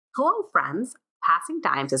Hello, friends. Passing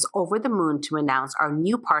Dimes is over the moon to announce our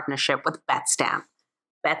new partnership with BetStamp.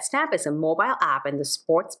 BetStamp is a mobile app in the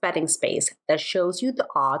sports betting space that shows you the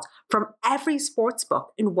odds from every sports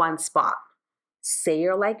book in one spot. Say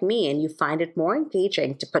you're like me and you find it more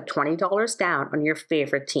engaging to put $20 down on your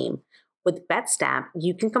favorite team. With BetStamp,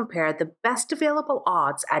 you can compare the best available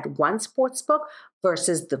odds at one sportsbook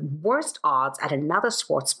versus the worst odds at another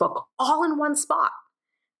sportsbook all in one spot.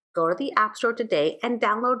 Go to the App Store today and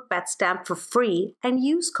download BetStamp for free and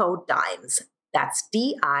use code DIMES. That's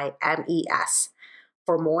DIMES.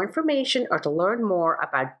 For more information or to learn more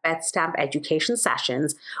about BetStamp education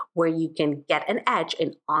sessions where you can get an edge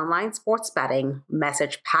in online sports betting,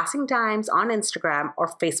 message Passing Dimes on Instagram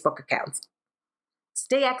or Facebook accounts.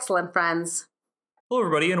 Stay excellent, friends. Hello,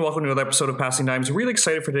 everybody, and welcome to another episode of Passing Dimes. Really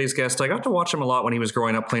excited for today's guest. I got to watch him a lot when he was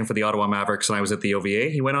growing up playing for the Ottawa Mavericks, and I was at the OVA.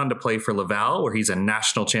 He went on to play for Laval, where he's a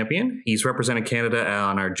national champion. He's represented Canada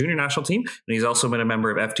on our junior national team, and he's also been a member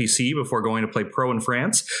of FTC before going to play pro in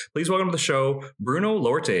France. Please welcome to the show, Bruno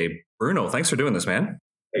Lorte. Bruno, thanks for doing this, man.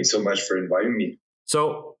 Thanks so much for inviting me.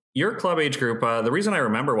 So, your club age group, the reason I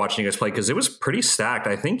remember watching you guys play, because it was pretty stacked.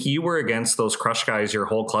 I think you were against those Crush guys your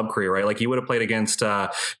whole club career, right? Like you would have played against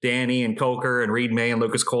Danny and Coker and Reed May and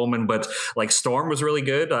Lucas Coleman, but like Storm was really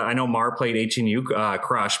good. I know Mar played HNU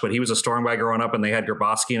Crush, but he was a Storm guy growing up, and they had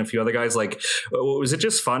Grabowski and a few other guys. Like, was it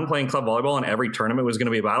just fun playing club volleyball and every tournament was going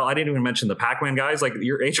to be a battle? I didn't even mention the Pac-Man guys. Like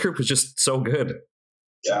your age group was just so good.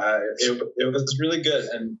 Yeah, it was really good.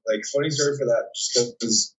 And like funny story for that, just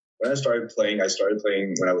because when I started playing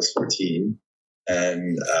when I was 14,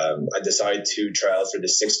 and I decided to try out for the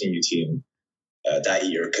 16U team that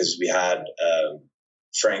year because we had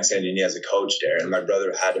Frank Sandini as a coach there, and my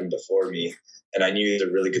brother had him before me, and I knew he was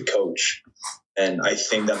a really good coach. And I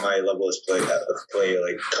think that my level of play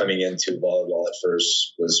like coming into volleyball at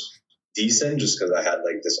first was decent, just because I had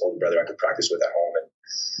like this older brother I could practice with at home.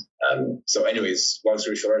 And so anyways, long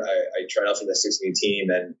story short, I tried out for the 16 team,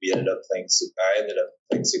 and I ended up playing 16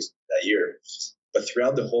 that year. But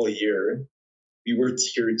throughout the whole year, we were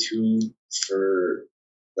tier 2 for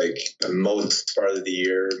like the most part of the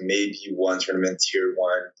year, maybe one tournament tier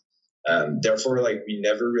 1. Therefore, like we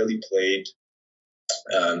never really played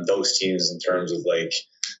those teams in terms of like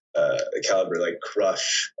the caliber, like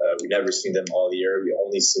Crush. We never seen them all year. We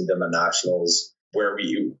only seen them at nationals, where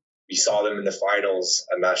we saw them in the finals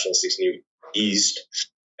at National 16 East,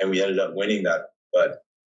 and we ended up winning that. But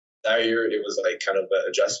that year, it was like kind of an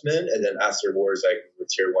adjustment. And then afterwards, like we were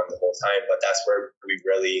tier 1 the whole time. But that's where we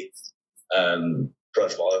really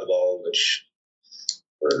crushed volleyball, which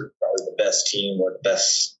were probably the best team or the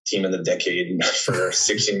best team in the decade for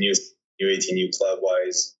 16U, U18U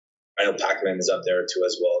club-wise. I know Pac-Man is up there too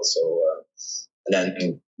as well. So, and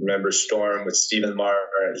then remember Storm with Stephen Marr.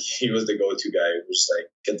 He was the go-to guy. It was like,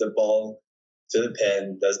 get the ball to the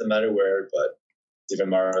pin, doesn't matter where, but Stephen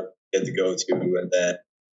Marr get the go-to. And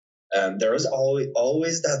then there was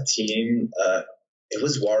always that team. It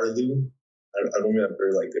was Waterloo. I don't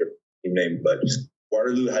remember like their team name, but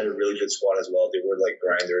Waterloo had a really good squad as well. They were like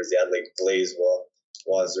grinders. They had like Blaze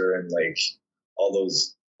Wazer and like all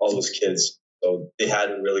those kids. So they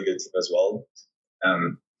had a really good team as well.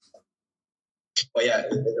 But yeah,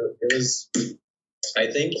 it was, I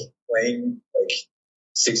think playing like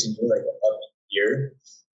 16 like up year,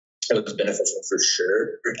 it was beneficial for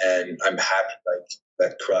sure. And I'm happy like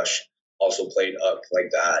that Crush also played up like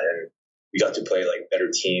that. And we got to play like better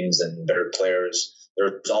teams and better players. There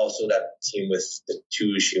was also that team with the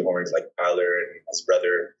two shoehorns like Tyler and his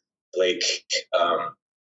brother Blake.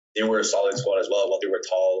 They were a solid squad as well. They were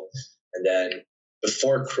tall. And then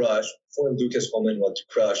before Lucas Coleman went to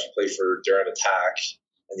Crush, he played for Durham Attack.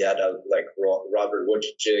 And they had like Robert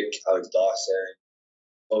Wojcik, Alex Dawson.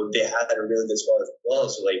 So they had a really good squad as well.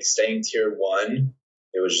 So like staying tier 1,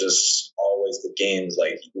 it was just always the games.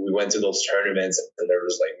 Like we went to those tournaments and there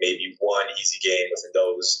was like maybe one easy game within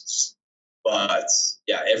those. But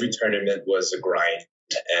yeah, every tournament was a grind.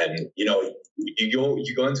 And you know, you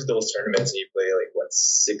go into those tournaments and you play like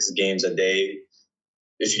 6 games a day.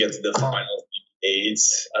 If you get to the final 8,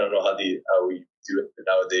 I don't know how we do it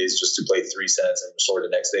nowadays, just to play 3 sets and restore the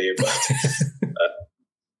next day. But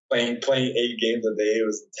playing 8 games a day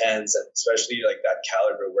was intense, and especially like that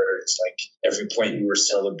caliber where it's like every point you were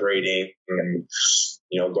celebrating and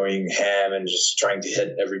you know going ham and just trying to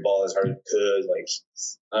hit every ball as hard as you could. Like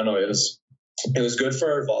I don't know, it was good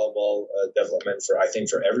for our volleyball development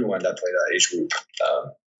for everyone that played that age group.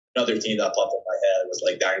 Another team that popped in my head was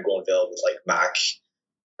like Dan Gronville with like Mac.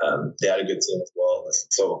 They had a good team as well.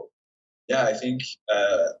 So yeah, I think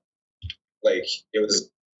like it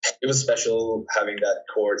was special having that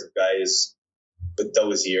core of guys with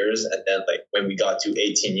those years. And then like when we got to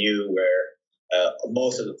 18U, where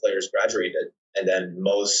most of the players graduated, and then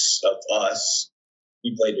most of us,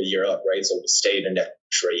 we played a year up, right? So we stayed an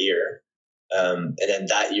extra year. And then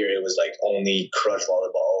that year it was like only Crush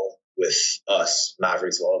volleyball with us,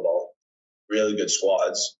 Mavericks volleyball, really good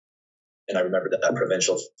squads. And I remember that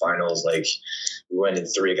provincial finals, like we went in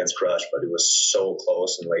 3 against Crush, but it was so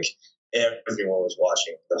close, and like everyone was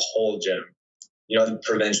watching, the whole gym. You know, the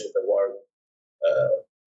provincial, the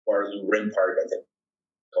Waterloo Rim Park, I think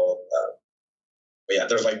called. But yeah,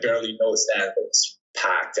 there's like barely no stand, but it's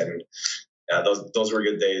packed, and yeah, those were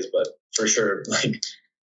good days. But for sure, like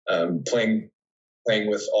playing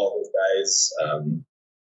with all those guys,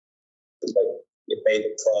 like it made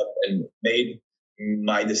the club and made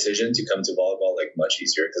my decision to come to volleyball like much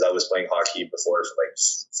easier, because I was playing hockey before for like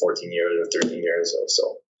 14 years or 13 years or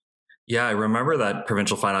so. Yeah, I remember that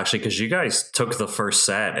provincial final actually, because you guys took the first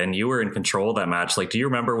set and you were in control of that match. Like, do you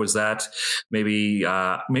remember, was that maybe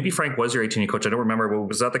Frank was your 18U coach? I don't remember, but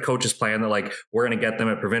was that the coach's plan that like, we're going to get them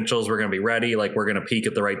at provincials, we're going to be ready, like we're going to peak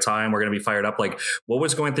at the right time, we're going to be fired up? Like, what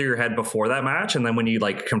was going through your head before that match? And then when you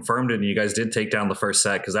like confirmed it and you guys did take down the first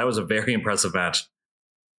set, because that was a very impressive match.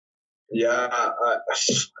 Yeah,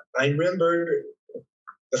 I remember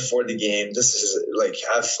before the game, this is like,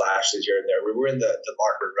 I have flashes here and there. We were in the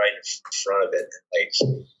locker right in front of it. Like,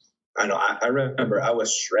 I know, I remember I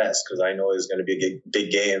was stressed because I know it was going to be a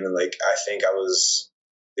big game. And like, I think I was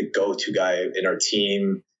the go-to guy in our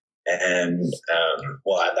team. And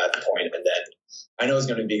at that point, and then I know it's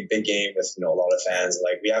going to be a big game with, you know, a lot of fans.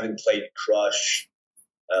 Like, we haven't played Crush.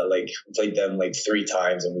 Like we played them like 3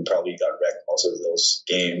 times, and we probably got wrecked most of those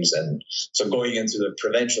games. And so going into the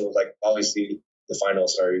provincial, like obviously the final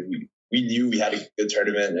started, we knew we had a good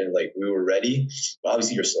tournament and like we were ready. But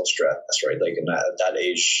obviously you're still stressed, right? Like at that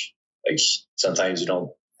age, like sometimes you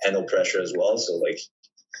don't handle pressure as well. So like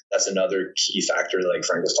that's another key factor, like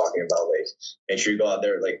Frank was talking about. Like make sure you go out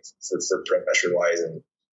there like for pressure wise, and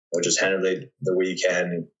just handle it the way you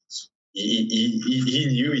can. He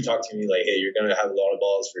knew, he talked to me like, hey, you're going to have a lot of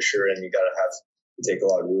balls for sure, and you got to take a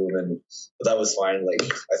lot of room. But that was fine. Like,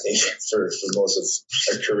 I think for most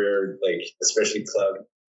of our career, like, especially club,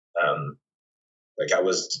 like I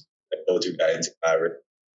was a go-to guy into Maverick.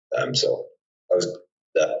 So I was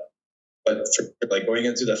that. But for like going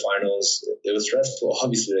into the finals, it was stressful.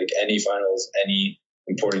 Obviously, like any finals, any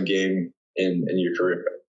important game in your career.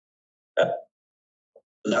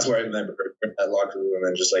 And that's where I remember that locker room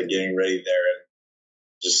and just like getting ready there, and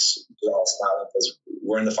just all smiling because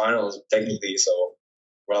we're in the finals technically. So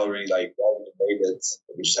we're already made it.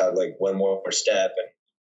 We just had like one more step, and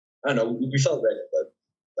I don't know, we felt ready, but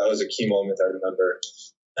that was a key moment I remember.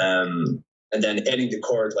 And then hitting the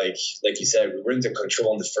court, like you said, we were into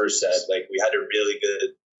control in the first set. Like we had a really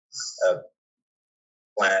good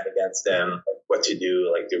plan against them, like what to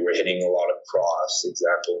do. Like they were hitting a lot of cross,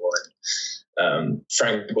 example, and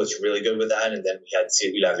Frank was really good with that. And then we had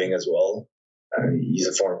Sylvie Laving as well. He's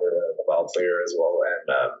a former mobile player as well,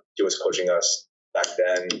 and he was coaching us back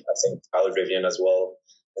then. I think Tyler Vivian as well,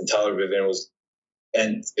 and Tyler Vivian was,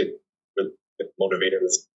 and it motivated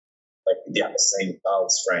us like the same style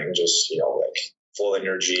as Frank, just like full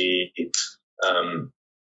energy.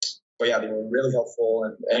 But yeah, they were really helpful.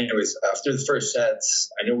 And anyways, after the first sets,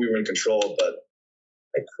 I knew we were in control, but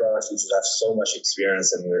like Crush, they just have so much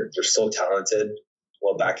experience and they're so talented.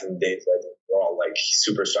 Well, back in the days, like we're all like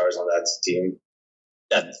superstars on that team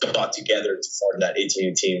that got together to form that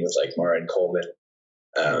 18 team with like Mara and Coleman.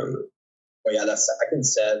 But yeah, that second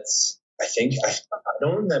set, I think I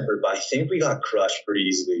don't remember, but I think we got crushed pretty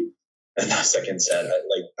easily in that second set.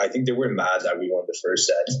 I think they were mad that we won the first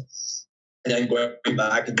set. And then going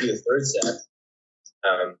back into the third set,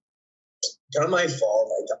 kind of my fault.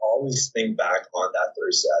 Like to always think back on that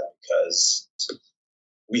third set because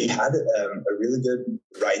we had a really good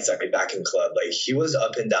right side back in club. Like he was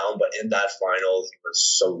up and down, but in that final, he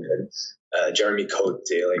was so good. Jeremy Cote,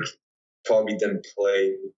 like probably didn't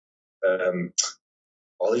play.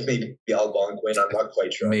 Ollie maybe Algonquin. I'm not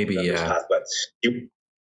quite sure. Maybe yeah. Path, but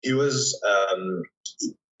he was.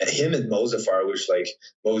 Him and Mozafar, which like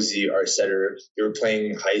Mosey, our setter, they were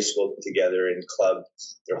playing high school together in club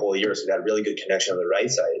their whole year, so they had a really good connection on the right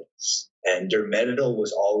side. And their medal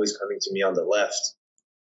was always coming to me on the left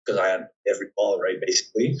because I had every ball right,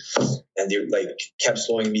 basically. And they like kept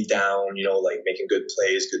slowing me down, like making good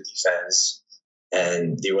plays, good defense,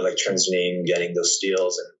 and they were like transitioning, getting those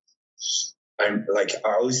steals. And I'm like,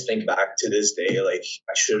 I always think back to this day, like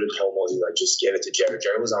I should have told Mosey, like just give it to Jared.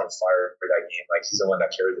 Jared was on fire for that game. Like he's the one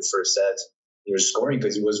that carried the first set. He was scoring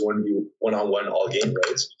because he was one-on-one all game,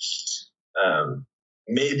 right?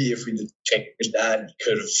 maybe if we did change that, we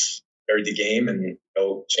could have carried the game and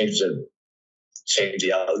change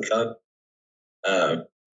the outcome.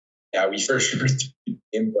 Yeah, we for sure the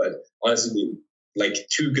game, but honestly, like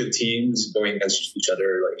two good teams going against each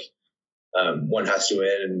other, like one has to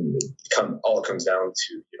win, and all comes down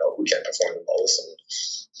to who can perform the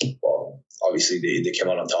most. And well, obviously they came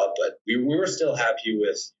out on top, but we were still happy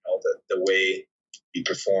with the way we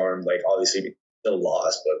performed. Like obviously we still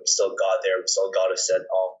lost, but we still got there. We still got a set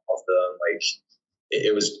off them. Like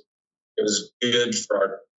it was good for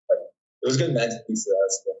our. It was good mentally for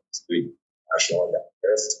us to be national in that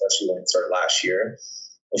year, especially when it started last year.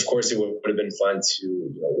 Of course, it would have been fun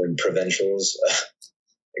to win provincials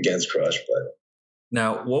against Crush, but.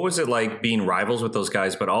 Now, what was it like being rivals with those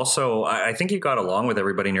guys? But also, I think you got along with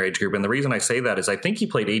everybody in your age group. And the reason I say that is I think you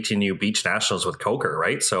played 18U Beach Nationals with Coker,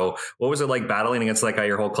 right? So what was it like battling against that guy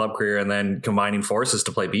your whole club career and then combining forces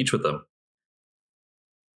to play beach with them?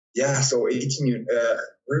 Yeah, so 18U,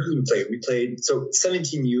 where did we play? We played, so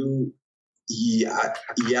 17U, he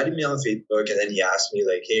added me on Facebook, and then he asked me,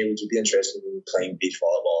 like, hey, would you be interested in playing beach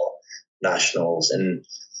volleyball nationals? And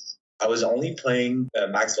I was only playing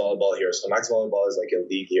Max Volleyball here. So Max Volleyball is like a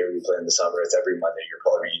league here we play in the summer. It's every Monday.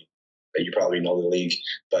 You probably know the league,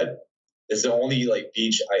 but it's the only like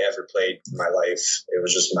beach I ever played in my life. It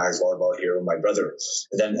was just Max Volleyball here with my brother.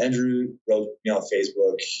 And then Andrew wrote me on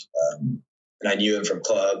Facebook, and I knew him from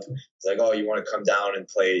club. He's like, "Oh, you want to come down and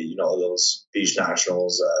play, those beach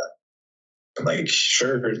nationals?" I'm like,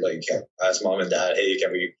 "Sure." Like, I asked mom and dad, "Hey,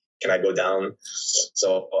 can I go down?"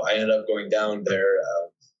 So I ended up going down there.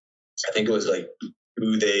 I think it was like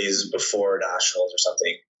 2 days before nationals or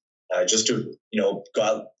something, just to go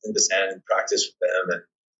out in the sand and practice with them.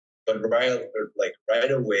 But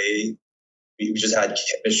right away, we just had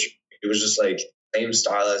chemistry. It was just like same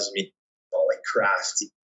style as me, all like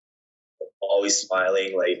crafty, always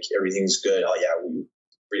smiling, like everything's good. Oh yeah,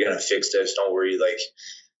 we're gonna fix this. Don't worry. Like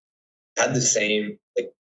had the same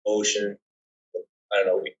like emotion. I don't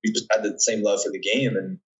know. We just had the same love for the game,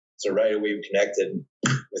 and so right away we connected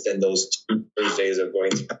within those 2 days of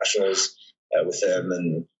going to nationals with him,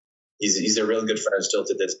 and he's a real good friend still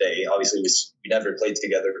to this day. Obviously, we never played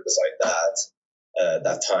together beside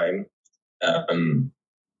that time,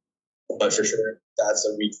 but for sure that's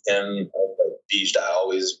a weekend of like beach that I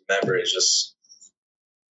always remember. It's just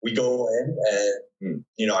we go in,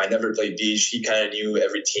 and I never played beach. He kind of knew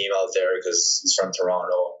every team out there because he's from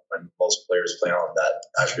Toronto, and most players play on that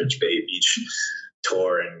Ashridge Bay Beach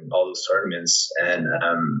tour and all those tournaments. And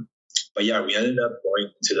but yeah, we ended up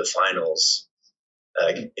going to the finals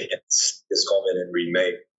against Coleman and Reed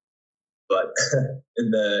May. But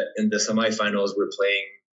in the semifinals, we're playing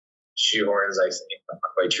Shoehorns. I think I'm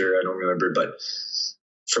not quite sure. I don't remember. But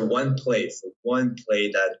for one play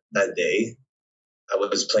that day, I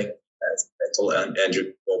was playing. I told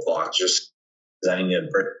Andrew go block just because I needed a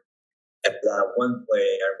break. At that one play,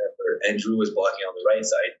 I remember Andrew was blocking on the right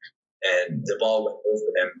side, and the ball went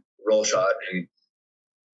over him, roll shot, and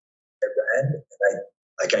I ran.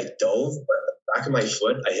 And I dove, but the back of my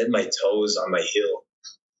foot, I hit my toes on my heel,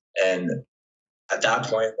 and at that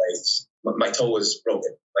point, like my toe was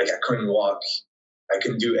broken. Like I couldn't walk, I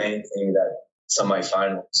couldn't do anything that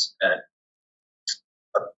semifinals, and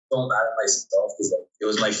I'm so mad at myself because like it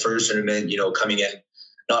was my first tournament, coming in,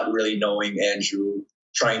 not really knowing Andrew,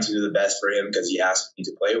 trying to do the best for him because he asked me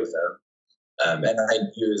to play with him. And I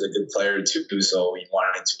knew he was a good player too, so he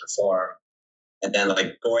wanted to perform. And then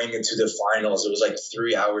like going into the finals, it was like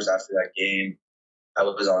 3 hours after that game. I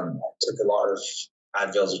took a lot of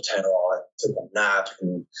Advils or Tylenol. I took a nap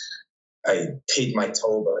and I taped my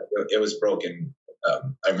toe, but it was broken.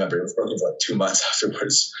 I remember it was broken for like 2 months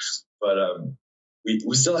afterwards. But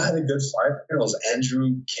we still had a good finals.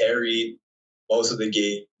 Andrew carried most of the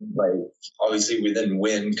game. Like obviously we didn't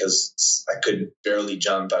win because I could barely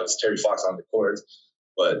jump. I was Terry Fox on the court,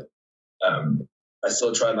 but I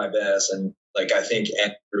still tried my best. And like I think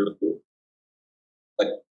Andrew like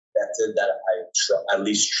expected that I at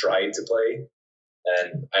least tried to play.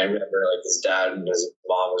 And I remember like his dad and his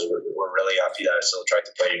mom were really happy that I still tried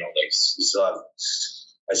to play.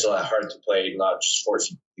 I still had heart to play, not just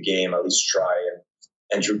force the game, at least try. And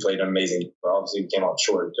Andrew played amazing, but obviously came out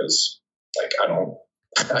short because like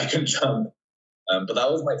I couldn't jump. But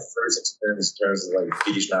that was my first experience in terms of like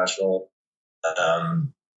beach national.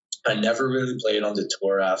 I never really played on the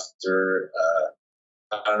tour after.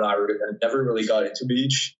 I don't know. I never really got into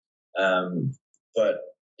beach, but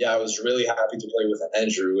yeah, I was really happy to play with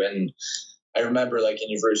Andrew. And I remember like in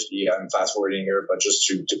university, I'm fast forwarding here, but just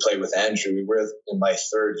to play with Andrew, we were in my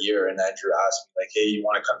 3rd year, and Andrew asked me like, "Hey, you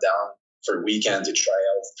want to come down for a weekend to try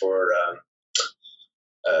out for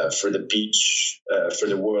for the beach for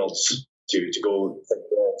the Worlds to go play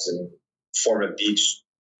Worlds and form a beach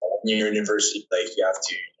near university. Like you have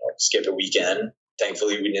to skip a weekend.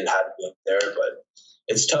 Thankfully, we didn't have to be there, but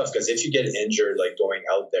it's tough because if you get injured, like going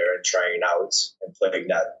out there and trying out and playing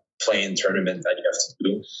that playing tournament that you have to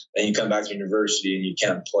do, then you come back to university and you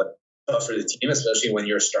can't play for the team, especially when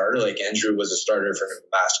you're a starter. Like Andrew was a starter for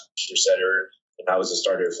Master Setter, and I was a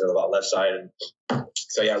starter for the left side.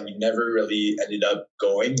 So yeah, we never really ended up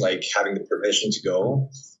going, like having the permission to go.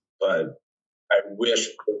 But I wish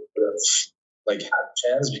we would have like had a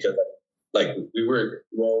chance because like we were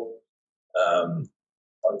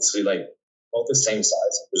obviously like both the same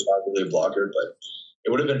size. There's not really a blocker, but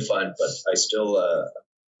it would have been fun. But I still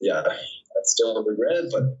I still regret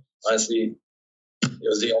it. But honestly, it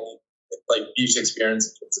was the only like beach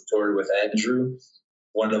experience. It's a tour with Andrew,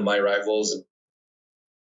 one of my rivals, and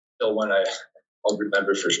still one I'll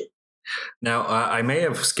remember for sure. Now, I may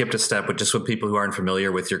have skipped a step with people who aren't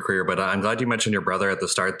familiar with your career, but I'm glad you mentioned your brother at the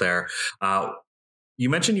start there. You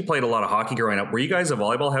mentioned you played a lot of hockey growing up. Were you guys a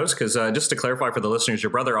volleyball house? Because just to clarify for the listeners, your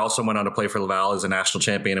brother also went on to play for Laval as a national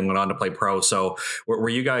champion and went on to play pro. So were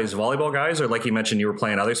you guys volleyball guys? Or like you mentioned, you were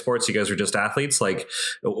playing other sports, you guys were just athletes? Like,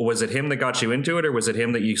 was it him that got you into it? Or was it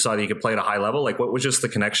him that you saw that you could play at a high level? Like, what was just the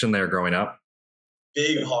connection there growing up?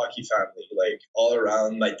 Big hockey family, like all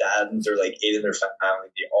around. My dad, they're like 8 in their family.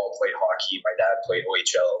 They all played hockey. My dad played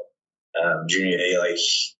OHL, junior A, like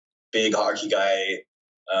big hockey guy.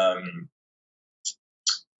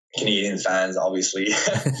 Canadian fans, obviously.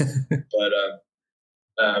 But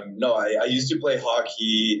no, I used to play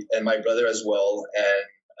hockey, and my brother as well. And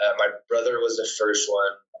my brother was the first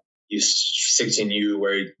one. He's 16U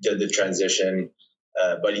where he did the transition,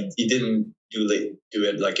 but he didn't do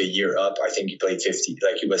it like a year up. I think he played 50,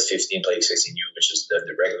 like he was 15, played 16U, which is the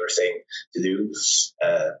regular thing to do.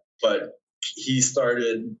 But he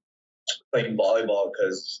started playing volleyball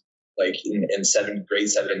because like in grade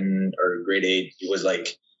 7 or grade 8, he was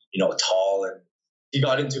like, tall, and he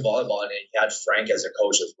got into volleyball, and he had Frank as a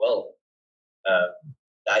coach as well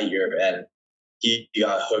that year, and he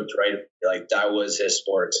got hooked, right? Like that was his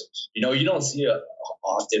sport. You don't see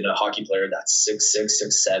often a hockey player that's 6'6",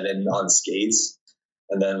 6'7" on skates,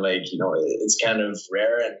 and then it's kind of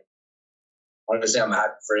rare. And honestly, I'm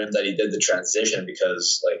happy for him that he did the transition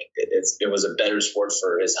because like it was a better sport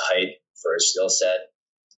for his height, for his skill set.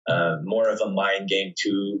 More of a mind game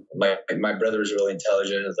too. My brother is really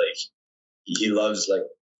intelligent. Like he loves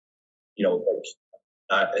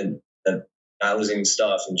not losing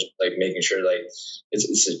stuff and just like making sure like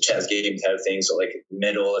it's a chess game type of thing. So like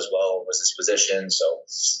middle as well was his position. So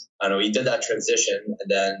I don't know, he did that transition, and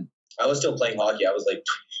then I was still playing hockey. I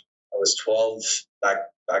was 12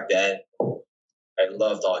 back then. I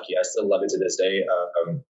loved hockey. I still love it to this day.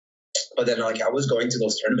 But then, like, I was going to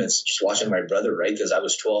those tournaments, just watching my brother, right? Because I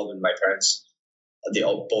was 12 and my parents, they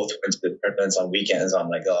all both went to the tournaments on weekends. I'm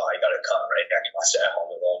like, oh, I got to come, right? I cannot stay at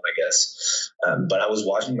home alone, I guess. But I was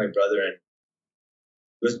watching my brother, and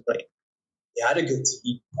it was like, they had a good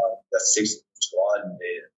team. That 6 squad,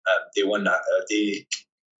 they won that.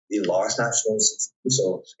 They lost nationals,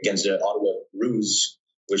 so against the Ottawa Roos,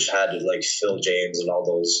 which had like Phil James and all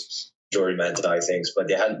those Jordy Mantai things. But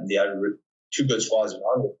they had two good squads in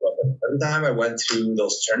Ottawa. But every time I went to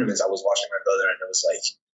those tournaments, I was watching my brother, and it was like,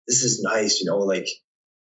 this is nice, like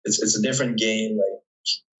it's a different game. Like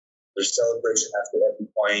there's celebration after every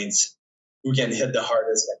point. Who can hit the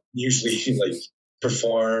hardest? And usually, like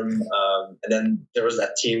perform. And then there was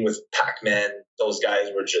that team with Pac-Man. Those guys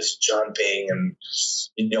were just jumping, and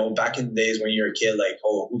back in the days when you're a kid, like,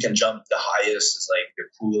 oh, who can jump the highest is like the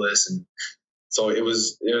coolest. And so it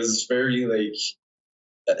was very like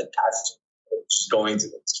attached to just going to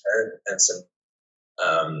the tournaments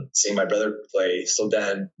and seeing my brother play. So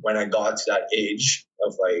then when I got to that age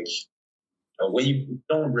of like, when you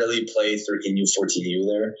don't really play 13U, 14U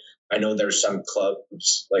there, I know there's some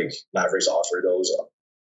clubs like Mavericks offer those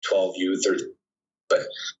 12U, 13, but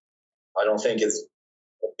I don't think it's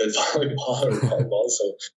good volleyball or volleyball.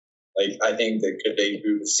 So like, I think that could they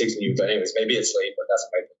do 16U, but anyways, maybe it's late, but that's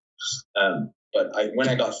my thing. But when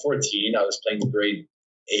I got 14, I was playing grade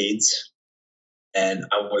 8, and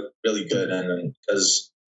I was really good. And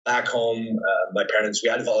because back home, my parents, we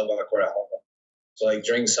had a volleyball court at home. So like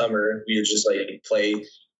during summer, we would just like play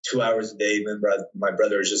 2 hours a day. My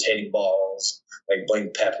brother was just hitting balls, like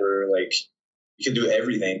playing pepper, like you could do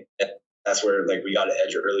everything. And that's where like we got an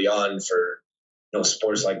edge early on for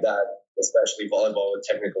sports like that, especially volleyball with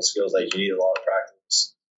technical skills. Like you need a lot of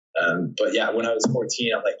practice. But yeah, when I was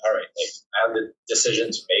 14, I'm like, all right, like I have the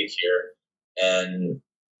decision to make here, and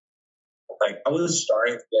like I was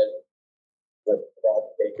starting to get like a lot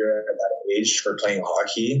bigger at that age for playing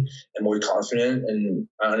hockey and more confident. And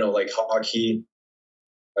I don't know, like hockey,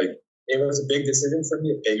 like it was a big decision for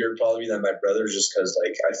me, bigger probably than my brother, just because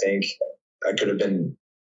like I think I could have been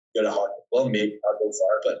good at hockey. Well, maybe not go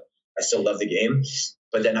far, but I still love the game.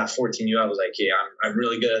 But then at 14U, I was like, hey, I'm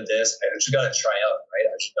really good at this. I just got to try out,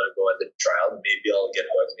 right? I just got to go at the tryout. Maybe I'll get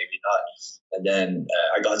hooked, maybe not. And then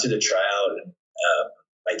I got to the tryout, and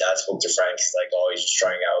my dad spoke to Frank. He's like, oh, he's just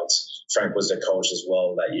trying out. Frank was the coach as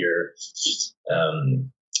well that year.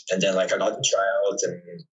 And then like I got the tryout,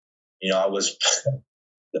 and I was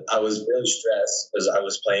really stressed because I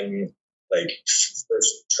was playing like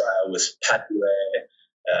first tryout with Pat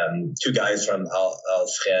Boulet, two guys from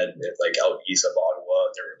Alfred, like out east of Ottawa.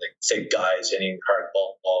 They're like thick guys hitting hard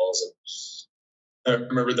balls. And I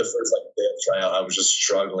remember the first like day of tryout, I was just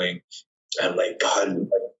struggling. And I'm like, God,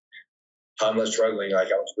 like, how am I struggling?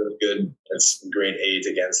 Like I was really good at grade 8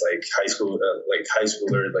 against like high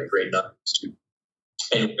schooler, like grade 9.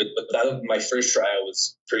 And but that my first tryout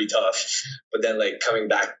was pretty tough. But then like coming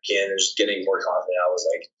back in and just getting more confident, I was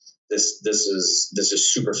like, this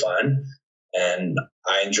is super fun, and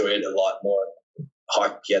I enjoy it a lot more.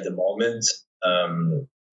 Hockey at the moment.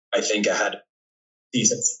 I think I had a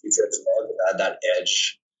decent future as well, but I had that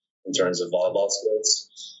edge in terms of volleyball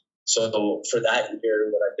skills. So for that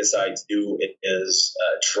year, what I decided to do is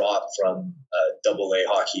drop from AA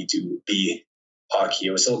hockey to B hockey.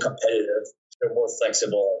 It was still competitive. They're more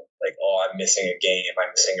flexible. Like, oh, I'm missing a game.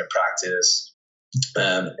 I'm missing a practice.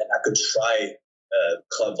 And I could try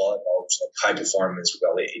club volleyball, which is like high performance with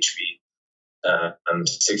LAHB. I'm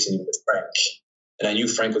 16 with Frank. And I knew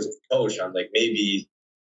Frank was a coach. I'm like, maybe,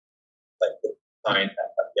 like, fine, I have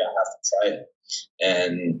to try it.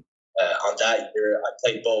 And on that year, I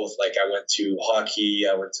played both. Like, I went to hockey,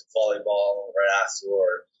 I went to volleyball right after,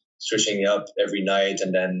 or switching up every night.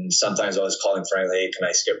 And then sometimes I was calling Frank, hey, can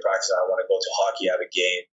I skip practice? I want to go to hockey, have a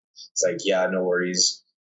game. It's like, yeah, no worries.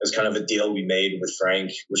 It was kind of a deal we made with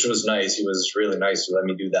Frank, which was nice. He was really nice to let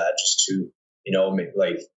me do that, just to,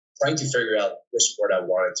 like, trying to figure out which sport I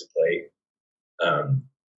wanted to play.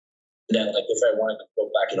 Then, like, if I wanted to go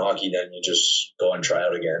back in hockey, then you just go and try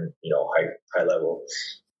out again, high level.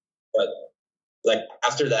 But like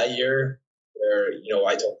after that year, where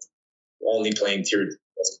I don't only playing tier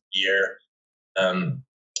year, and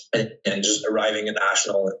just arriving at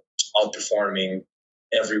national, outperforming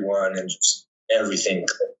everyone, and just everything,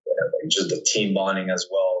 like just the team bonding as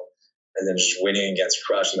well, and then just winning against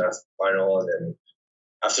Crush in that final. And then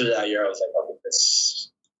after that year, I was like,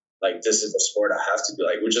 okay, this is the sport I have to do.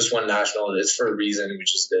 Like, we just won national. It's for a reason. We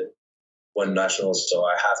just did one national, so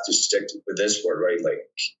I have to stick with this sport, right? Like,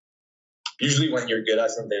 usually when you're good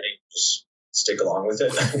at something, you just stick along with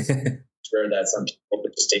it. It's rare that some people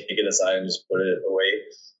would just take it aside and just put it away.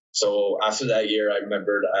 So after that year, I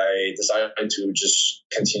remembered I decided to just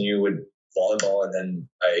continue with volleyball, and then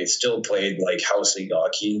I still played like house league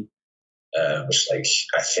hockey, which, like,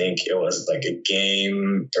 I think it was like a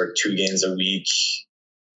game or 2 games a week.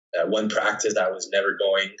 One practice I was never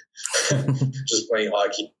going, just playing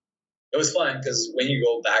hockey. It was fun because when you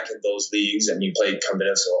go back in those leagues and you play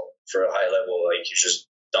competitive for a high level, like, you're just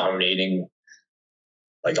dominating,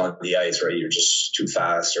 like, on the ice, right? You're just too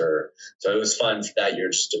fast. So it was fun for that year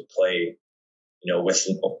just to play, with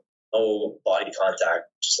no body contact,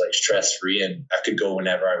 just like stress free, and I could go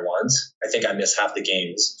whenever I want. I think I missed half the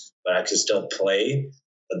games, but I could still play,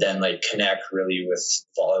 but then like connect really with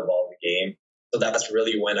volleyball the game. So that's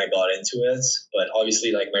really when I got into it. But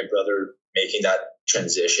obviously, like, my brother making that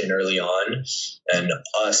transition early on, and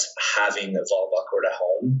us having a volleyball court at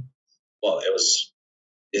home, well, it's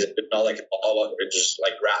not like volleyball, it's just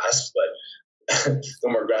like grass, but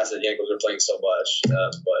no more grass at Yankees. We're playing so much.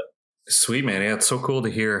 But sweet, man. Yeah, it's so cool to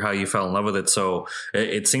hear how you fell in love with it. So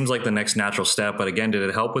it seems like the next natural step. But again, did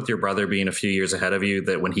it help with your brother being a few years ahead of you,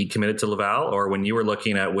 that when he committed to Laval, or when you were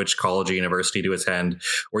looking at which college or university to attend,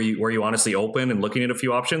 were you honestly open and looking at a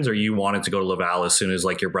few options, or you wanted to go to Laval as soon as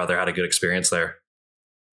like your brother had a good experience there?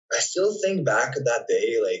 I still think back to that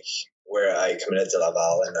day, like, where I committed to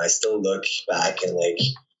Laval, and I still look back and like,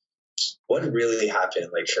 what really happened,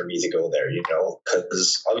 like, for me to go there,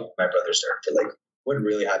 because my brother's there, but like, what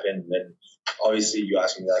really happened? And obviously you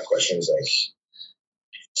asked me that question, was like,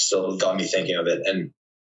 still got me thinking of it. And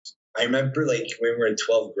I remember, like, when we were in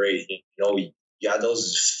 12th grade, you had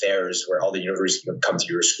those fairs where all the universities would come to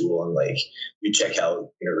your school, and like, you check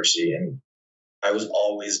out university, and I was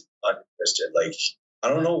always uninterested. Like, I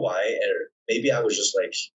don't know why, or maybe I was just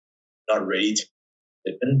like not ready to,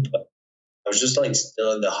 but I was just like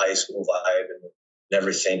still in the high school vibe and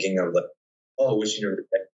never thinking of like, oh, which university,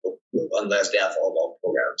 unless they have volleyball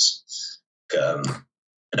programs.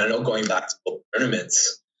 and I know going back to both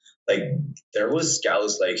tournaments, like there was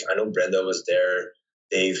scouts, like I know Brenda was there,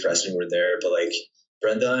 Dave, Preston were there, but like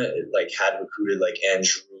Brenda like had recruited like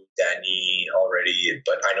Andrew, Danny already,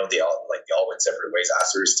 but I know they all went separate ways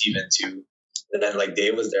after Steven too. And then like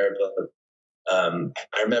Dave was there, but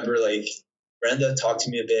I remember like Brenda talked to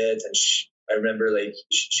me a bit, and I remember like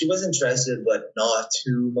she was interested, but not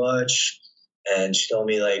too much. And she told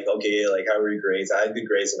me like, okay, like how were your grades? I had good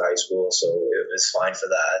grades in high school, so it was fine for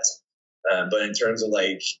that. But in terms of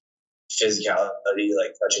like physicality,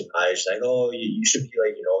 like touching high, she's like, oh, you should be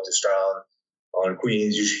like, just on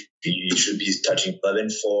Queens, you should be touching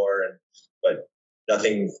 11-4, but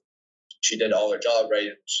nothing. She did all her job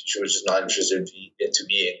right. She was just not interested into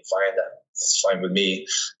me, and fine, that's fine with me.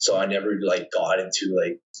 So I never like got into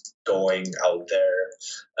like going out there,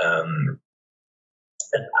 and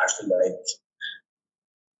actually like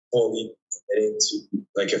fully into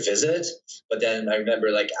like a visit. But then I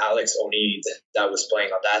remember like Alex Onid that was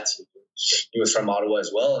playing on that team. He was from Ottawa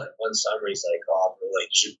as well. And one summer he's like, oh, bro,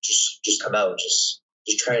 like just come out, just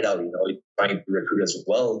try it out. Trying to recruit as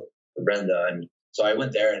well for Brenda. And so I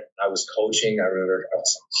went there and I was coaching. I remember I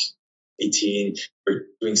was 18. We were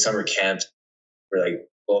doing summer camp for like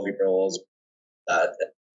 12-year-olds.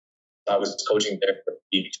 I was coaching there for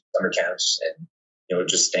summer camps, and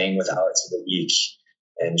just staying with Alex for the week,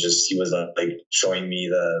 and just he was like showing me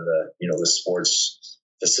the sports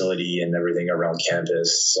facility and everything around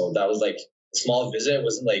campus. So that was like a small visit. It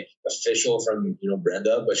wasn't like official from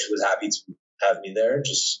Brenda, but she was happy to have me there.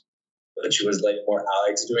 But she was like more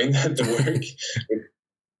Alex doing the work.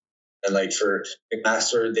 And like for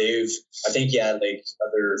McMaster, Dave, I think he had like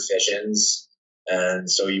other visions, and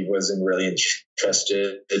so he wasn't really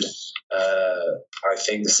interested. I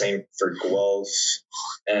think the same for Guelph.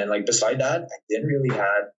 And like beside that, I didn't really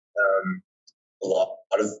have a lot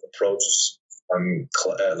of approaches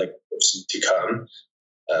to come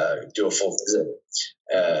do a full visit.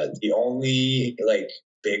 The only like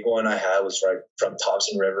big one I had was from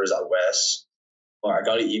Thompson Rivers out west. I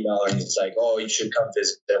got an email and it's like, oh, you should come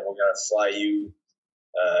visit them. We're gonna fly you.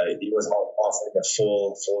 He was offering a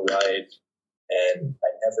full ride, and I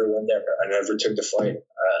never went there. I never took the flight.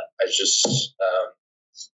 I just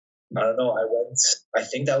I don't know. I went. I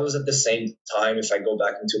think that was at the same time. If I go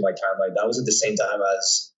back into my timeline, that was at the same time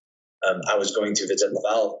as I was going to visit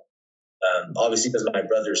Laval. Obviously, because my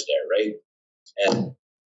brother's there, right? And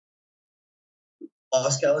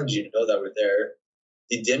Pascal and Gino that were there,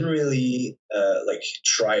 they didn't really like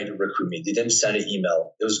try to recruit me. They didn't send an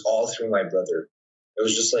email. It was all through my brother. It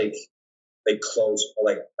was just like close.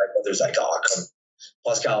 Like my brother's like, oh, come,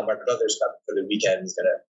 Pascal, my brother's coming for the weekend. He's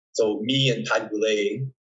gonna. So me and Pat Goulet,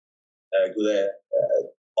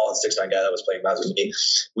 all 6'9" guy that was playing Maz with me,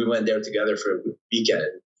 we went there together for a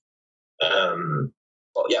weekend.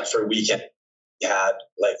 For a weekend, we had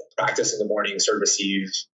like practice in the morning, serve, receive,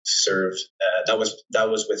 serve. That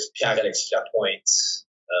was with Pierre-Alex Lapointe,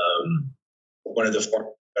 one of the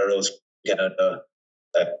former Pharaohs from Canada,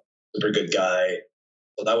 a super good guy.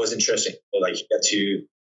 So that was interesting. So, like you get to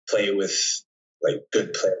play with like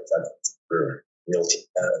good players for Team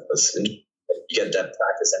Canada. You get that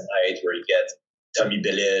practice at night where you get Tommy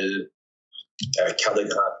Bellil, Calais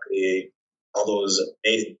Grandpré, all those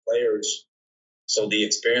amazing players. So the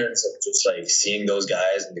experience of just like seeing those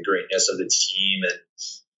guys and the greatness of the team, and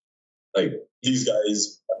like these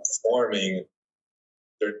guys performing,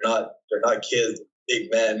 they're not kids, big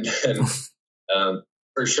men, and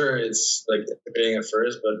for sure it's like debating at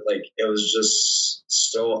first, but like it was just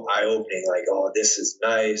so eye opening. Like, oh, this is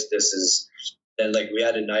nice. And like we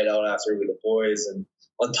had a night out after with the boys, and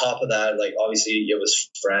on top of that, like obviously it was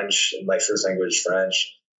French, and my first language is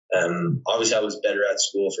French. Obviously I was better at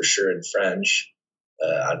school for sure in French.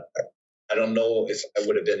 I don't know if I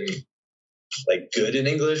would have been like good in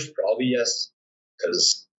English. Probably yes,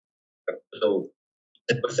 because I'm so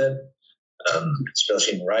with it,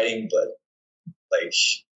 especially in writing. But like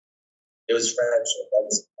it was French. That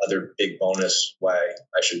was another big bonus why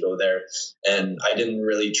I should go there. And I didn't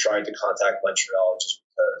really try to contact Montreal just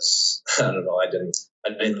because I don't know. I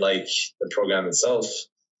didn't like the program itself,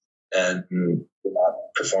 and did not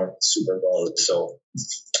perform super well. So,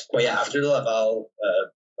 but yeah, after Laval,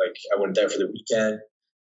 like I went there for the weekend.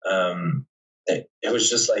 It was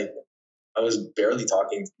just like I was barely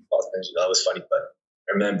talking to people. That was funny, but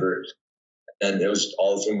I remember. And it was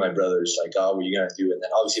all through my brothers, like, oh, what are you going to do? And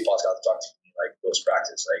then obviously Pascal talked to me, like, post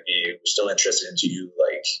practice, like, hey, we're still interested into you,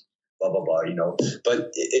 like, blah, blah, blah,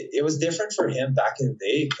 But it was different for him back in the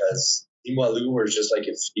day because Limoilou was just like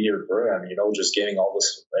a feeder program, just getting all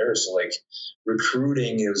those players. So like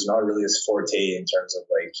recruiting, it was not really his forte in terms of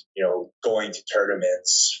like, going to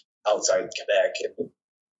tournaments outside Quebec and,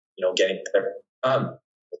 getting there.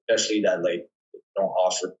 Especially that like don't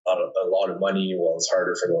offer a lot of money. Well, it's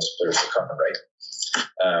harder for those players to come, right?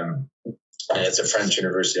 And it's a French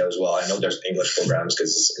university as well. I know there's English programs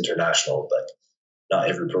because it's international, but not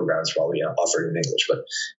every program is probably offered in English. But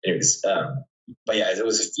anyways, but yeah, it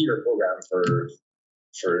was a feeder program for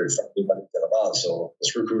everybody to Laval. So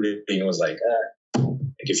this recruiting was like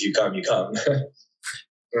if you come, you come.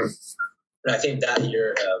 And I think that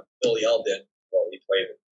year, Billy Eldon, we played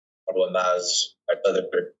Ottawa Maz, my brother,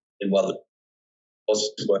 in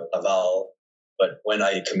supposed to go to Laval. But when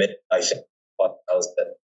I committed, I think I was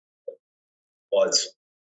that. Well, it's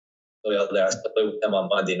Billy Eldon. I played with them on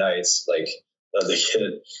Monday nights, like the other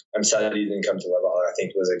kid. I'm sad he didn't come to Laval. I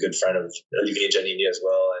think he was a good friend of Olivier Giannini as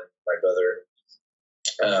well, and my brother.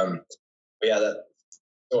 But yeah,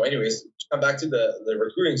 so anyways, come back to the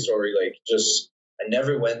recruiting story. Like, just I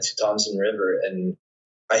never went to Thompson River, and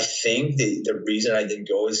I think the reason I didn't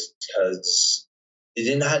go is because they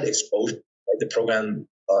didn't have exposure. Like the program,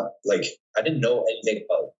 like I didn't know anything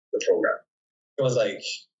about the program. It was like,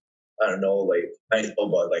 I don't know, like I know,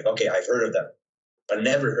 but like, okay, I've heard of them, but I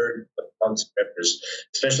never heard of Thompson Rivers.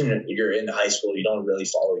 Especially when you're in high school, you don't really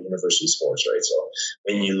follow university sports, right? So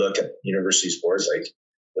when you look at university sports, like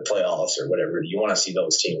the playoffs or whatever, you want to see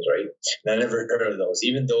those teams, right? And I never heard of those,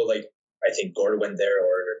 even though like I think Gord went there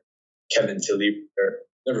or Kevin Tilly,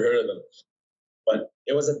 never heard of them. But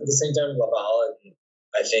it was at the same time in Laval, and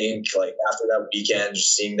I think like after that weekend,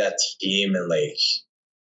 just seeing that team and like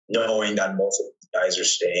knowing that most of the guys are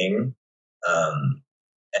staying,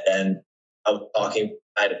 and I was talking,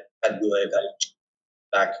 I really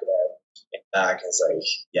back. It's like,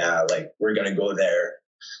 yeah, like we're gonna go there.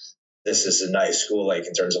 This is a nice school, like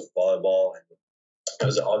in terms of volleyball. And it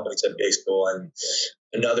was always a big school. And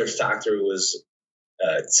another factor was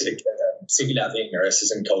Sigi Laving, our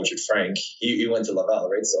assistant coach at Frank. He went to Laval,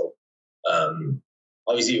 right? So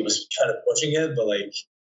obviously it was kind of pushing it, but like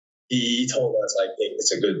he told us like, hey,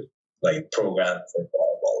 it's a good like program for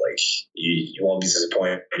volleyball. Like you won't be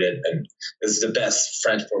disappointed, and it's the best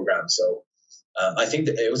French program. So I think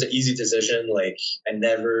that it was an easy decision. Like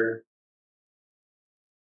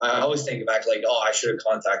I always think back like, oh, I should have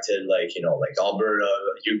contacted like, like Alberta,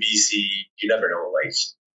 UBC. You never know. Like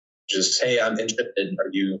just, hey, I'm interested. Are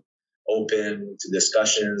you open to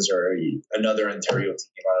discussions, or are you another Ontario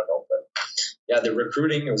team? I don't know. But yeah, the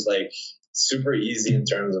recruiting, it was like super easy in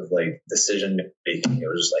terms of like decision making. It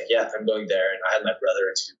was just like, yeah, I'm going there. And I had my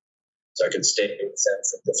brother too, so I could stay in the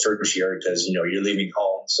sense of the first year because, you're leaving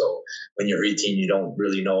home. So when you're 18, you don't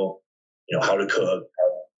really know, how to cook,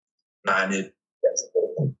 how to manage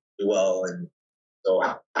well. And so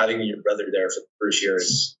having your brother there for the first year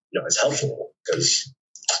is, it's helpful because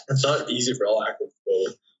it's not easy for all athletes to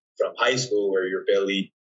go from high school where you're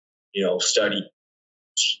barely, study,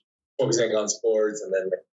 focusing on sports, and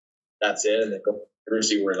then that's it. And then go to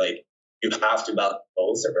university where like you have to balance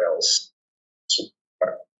both or else. So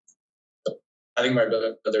having my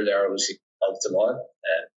brother there obviously helped a lot.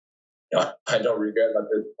 And, I don't regret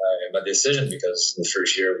my decision because the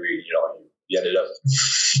first year we ended up,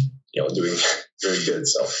 doing very good.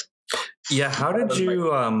 So yeah, how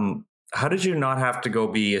did you not have to go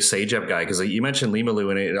be a CEGEP guy? Because you mentioned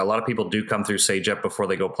Limoilou, and a lot of people do come through CEGEP before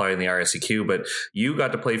they go play in the RSEQ, but you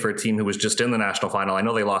got to play for a team who was just in the national final. I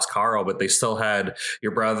know they lost Carl, but they still had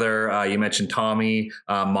your brother. You mentioned Tommy.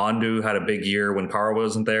 Mondu had a big year when Carl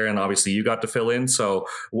wasn't there, and obviously you got to fill in. So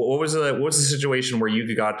what was the situation where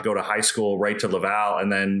you got to go to high school right to Laval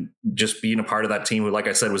and then just being a part of that team who, like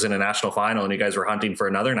I said, was in a national final, and you guys were hunting for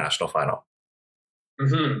another national final?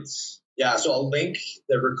 Mm-hmm. Yeah, so I'll link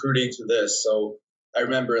the recruiting to this. So I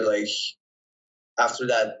remember like after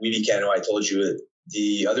that weekend, I told you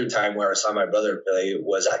the other time where I saw my brother play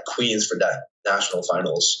was at Queens for that national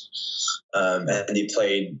finals. And they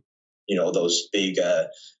played, those big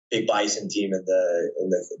Bison team in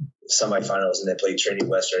the semifinals, and they played Trinity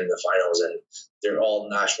Western in the finals, and they're all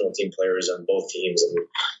national team players on both teams. And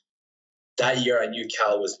that year I knew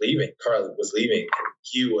Carl was leaving, and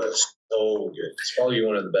he was so good. He's probably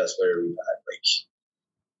one of the best players we've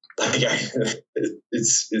had.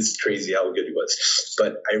 It's crazy how good he was.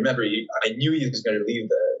 But I remember I knew he was going to leave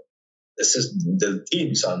the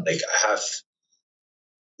team. So I'm like, I have,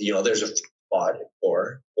 there's a spot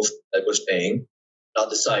for that was paying. I'll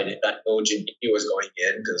decide it. I know Giannini was going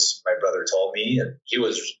in because my brother told me, and he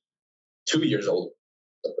was 2 years old.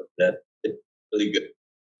 That really good.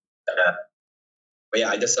 But yeah,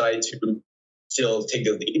 I decided to still take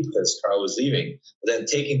the leap because Carl was leaving. But then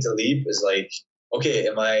taking the leap is like, okay,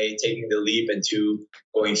 am I taking the leap into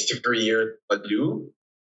going 3 years going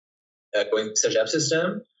Cégep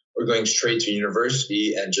system, or going straight to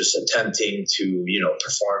university and just attempting to,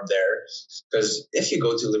 perform there? Because if you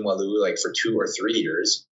go to Limoilou like for 2 or 3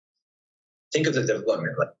 years, think of the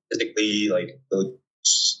development, like physically, like the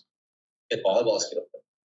volleyball skill.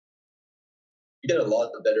 You get a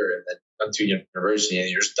lot better and then come to university and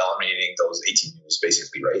you're just dominating those 18 years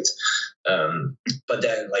basically, right? But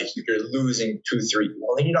then like you're losing 2-3.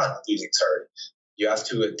 Well, then you're not losing, sorry. You have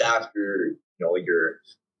to adapt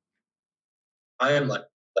I am like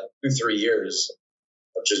 2-3 years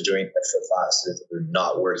of just doing extra classes or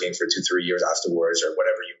not working for 2-3 years afterwards or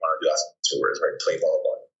whatever you want to do afterwards, right? Play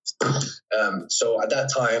volleyball. So at that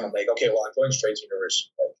time, I'm like, okay, well, I'm going straight to university.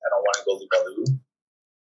 Like, I don't want to go to Limoilou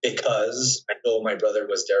because I know my brother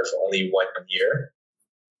was there for only 1 year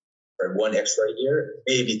or 1 extra year,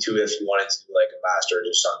 maybe 2 if he wanted to do like a master's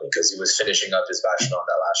or something because he was finishing up his bachelor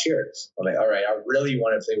that last year. I'm like, all right, I really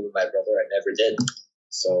want to play with my brother. I never did.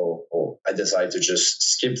 So I decided to just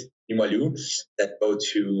skip Limoilou, then go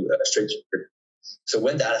to straight to university. So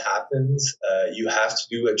when that happens, you have to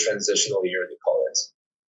do a transitional year, they call it,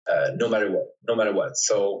 no matter what.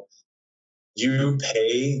 So you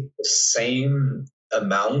pay the same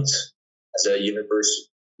amount as a university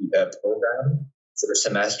program for a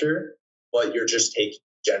semester, but you're just taking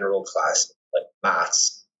general classes like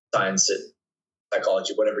maths, sciences,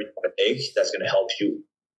 psychology, whatever you want to take. That's going to help you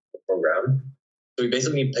with the program. So you're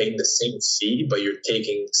basically paying the same fee, but you're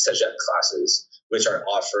taking Cégep classes, which are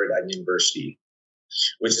offered at university,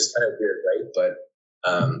 which is kind of weird, right? But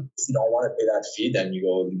if you don't want to pay that fee, then you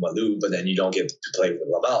go to Limoilou, but then you don't get to play with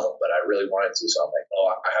Laval. But I really wanted to, so I'm like,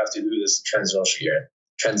 I have to do this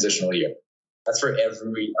transitional year. That's for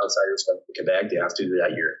every outsider from Quebec. They have to do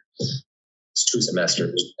that year. It's 2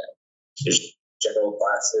 semesters. There's general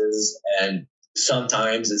classes, and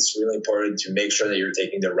sometimes it's really important to make sure that you're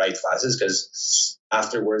taking the right classes because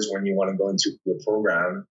afterwards, when you want to go into a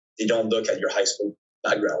program, they don't look at your high school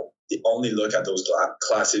background. They only look at those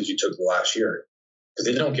classes you took the last year because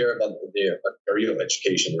they don't care about the area of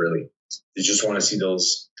education, really. They just want to see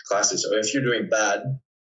those classes. So if you're doing bad,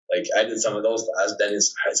 like I did some of those classes, then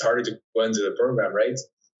it's harder to go into the program, right?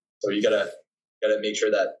 So you gotta make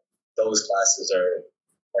sure that those classes are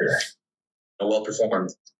well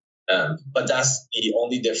performed. But that's the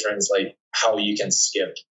only difference, like how you can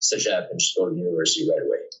skip Cégep and just go to university right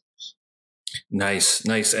away.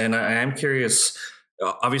 Nice. And I am curious,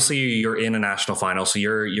 obviously you're in a national final, so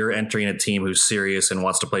you're entering a team who's serious and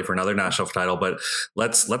wants to play for another national title, but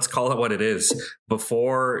let's call it what it is.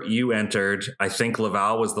 Before you entered, I think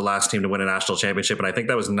Laval was the last team to win a national championship, and I think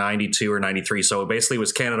that was 92 or 93. So it basically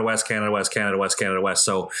was Canada West, Canada West, Canada West, Canada West.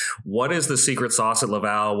 So what is the secret sauce at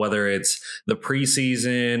Laval, whether it's the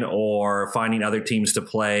preseason or finding other teams to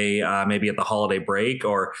play maybe at the holiday break,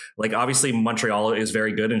 or like obviously Montreal is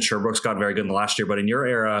very good and Sherbrooke's got very good in the last year, but in your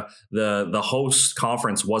era, the host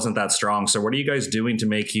conference wasn't that strong. So what are you guys doing to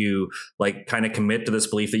make you like kind of commit to this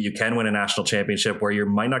belief that you can win a national championship where you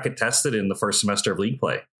might not get tested in the first semester of league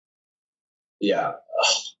play? Yeah,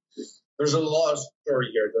 there's a lot of story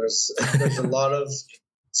here. There's a lot of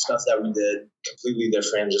stuff that we did completely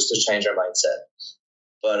different just to change our mindset.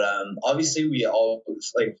 But obviously we all,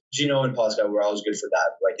 like Gino and Pascal, we're always good for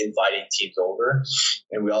that, like inviting teams over.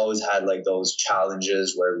 And we always had like those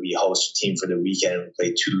challenges where we host a team for the weekend and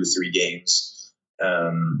play 2-3 games.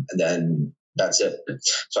 And then that's it.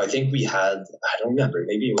 So I think we had, I don't remember,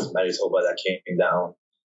 maybe it was Manitoba that came down.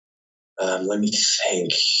 Let me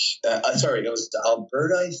think. Sorry, it was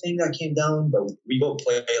Alberta, I think, that came down. But we go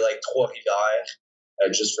play like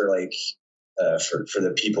Trois-Rivières just for like for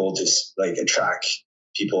the people to like attract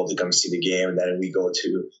people to come see the game. And then we go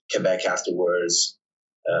to Quebec afterwards,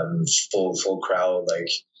 full crowd.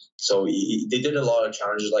 Like so, they did a lot of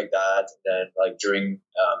challenges like that. And then like during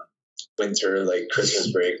winter, like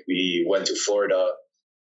Christmas break, we went to Florida,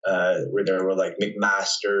 where there were like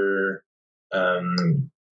McMaster,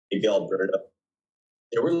 maybe Alberta.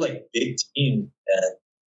 There were like big teams,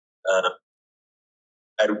 and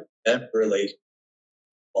I remember like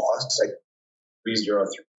lost like 3-0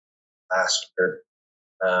 master.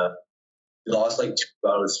 We lost like 2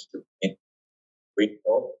 out of 3. We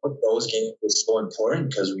know those games was so important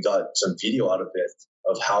because we got some video out of it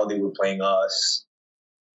of how they were playing us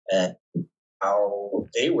and how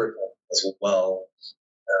they were playing as well,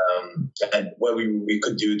 and what we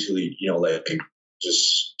could do to like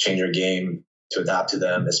just change our game to adapt to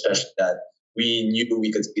them, especially that we knew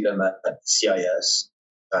we could beat them at CIS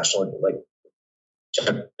national like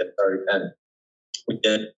championship, and we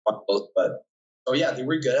did, but So yeah, they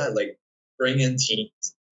were good at like bringing in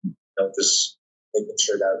teams, just making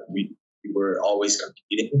sure that we were always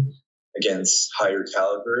competing against higher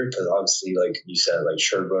caliber, because obviously, like you said, like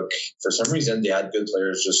Sherbrooke, for some reason they had good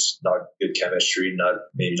players, just not good chemistry,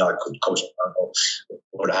 maybe not good coaching. I don't know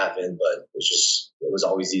what happened, but it was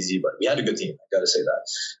always easy. But we had a good team, I gotta say that.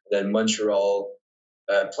 And then Montreal,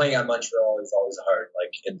 playing at Montreal is always hard,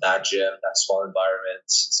 like in that gym, that small environment.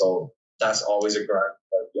 So that's always a grind,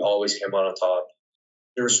 but we always came out on top.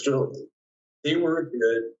 They were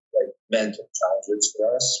good, like mental challenges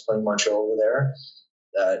for us playing Montreal over there.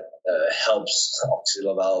 That helps obviously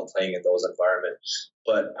Laval playing in those environments.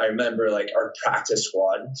 But I remember like our practice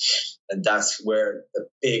squad, and that's where the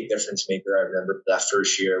big difference maker. I remember that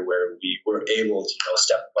first year where we were able to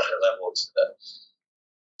step up on our level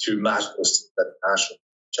to match the national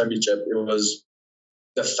championship. It was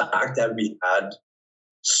the fact that we had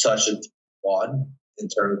such a squad in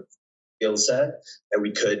terms of skill set that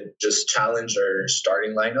we could just challenge our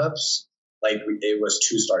starting lineups. Like it was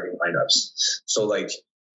 2 starting lineups. So like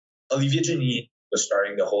Olivier Denis was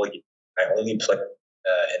starting the whole year. I only played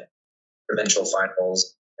in provincial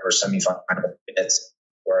finals or semifinal minutes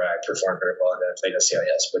where I performed very well, and then I played at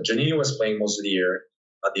CIS. But Denis was playing most of the year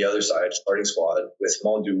on the other side, starting squad with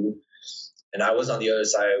Mondu, and I was on the other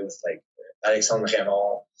side with like Alexandre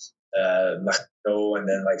Raymond, Martineau, and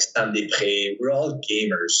then like Sam Després. We're all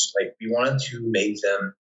gamers. Like we wanted to make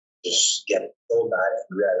them just get so bad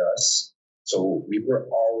angry at us. So we were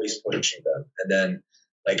always pushing them. And then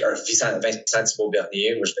like our Vincent Thibault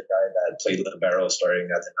Bernier was the guy that played libero starting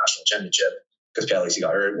at the national championship, because Pierre-Alexis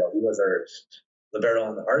got hurt. Well, he was our libero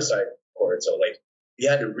on our side of the court. So like we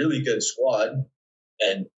had a really good squad,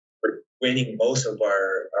 and we're winning most of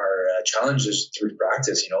our challenges through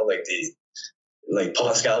practice. Like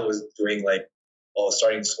Pascal was doing like all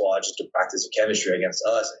starting squad just to practice the chemistry against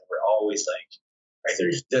us, and we're always like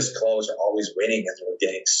they're this close, are always winning, and we're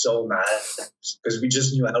getting so mad because we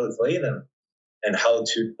just knew how to play them and how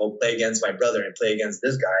to play against my brother and play against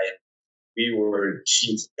this guy. And we were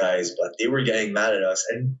cheap guys, but they were getting mad at us,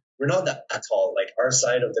 and we're not that tall. Like our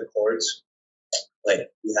side of the court,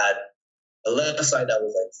 like we had a left side that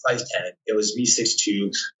was like 5'10". It was me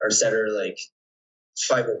 6'2", our center like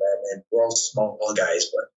 5'11", and we're all small guys,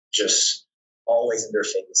 but just always in their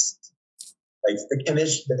face. Like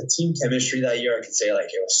the team chemistry that year, I could say like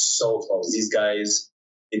it was so close. These guys,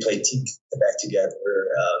 they played Team Quebec together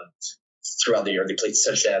throughout the year. They played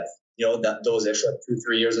Cégep. Those extra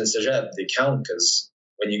 2-3 years in Cégep, they count, because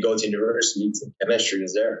when you go to university, team chemistry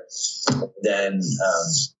is there. Then,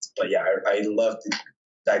 but yeah, I loved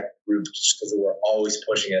that group just because we were always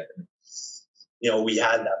pushing it. And, we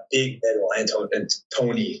had that big middle, and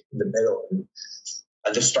Tony in the middle. And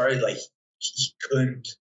at the start, like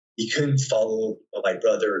he couldn't follow my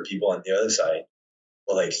brother or people on the other side.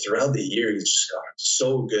 But like throughout the year, he just got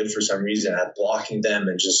so good for some reason at blocking them,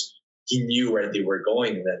 and just he knew where they were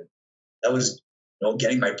going. And then that was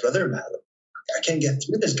getting my brother mad. Like, I can't get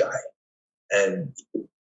through this guy, and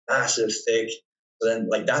massive, thick. So then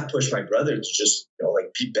like that pushed my brother to just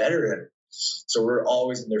be better. And so we're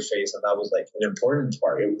always in their face, and that was like an important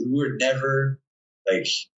part. We were never like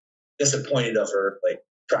disappointed of her like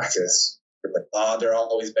practice. We're like, they're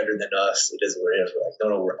always better than us. It is what it is. We're like,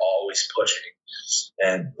 no, we're always pushing.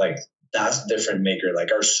 And like, that's the different maker.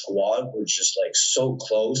 Like our squad was just like so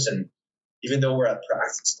close. And even though we're at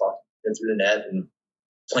practice talking through the net and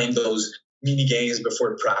playing those mini games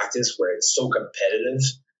before practice where it's so competitive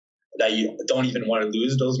that you don't even want to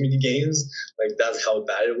lose those mini games, like that's how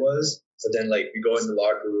bad it was. So then like we go in the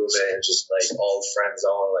locker room and just like all friends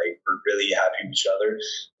on, like we're really happy with each other.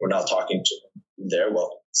 We're not talking to them there.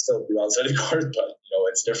 Well, still do outside the court, but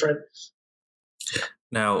it's different.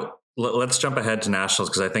 Now, let's jump ahead to nationals,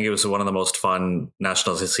 because I think it was one of the most fun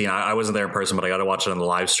nationals I've seen. I wasn't there in person, but I got to watch it on the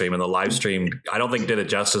live stream. And the live stream, I don't think did it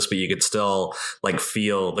justice, but you could still like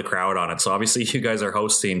feel the crowd on it. So obviously you guys are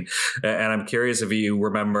hosting, and I'm curious if you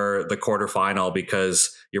remember the quarterfinal,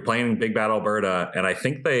 because you're playing Big Bad Alberta, and I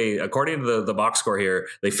think they, according to the box score here,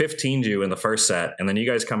 they 15'd you in the first set, and then you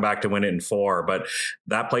guys come back to win it in 4. But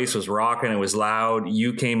that place was rocking. It was loud.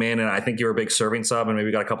 You came in, and I think you were a big serving sub, and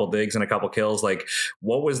maybe got a couple digs and a couple kills. Like,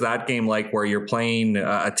 what was that game like, where you're playing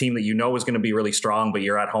a team that was going to be really strong, but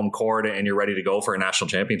you're at home court and you're ready to go for a national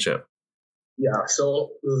championship? Yeah.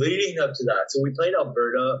 So leading up to that, so we played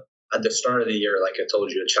Alberta at the start of the year, like I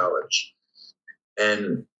told you, a challenge,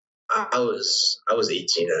 and I was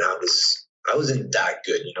 18, and I wasn't that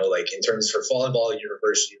good, like in terms for volleyball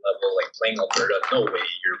university level, like playing Alberta, no way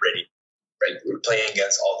you're ready, right? We're playing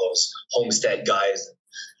against all those Homestead guys,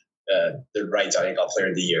 the right side got player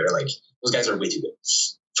of the year. Like those guys are way too good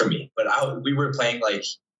for me. But we were playing like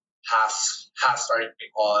half starting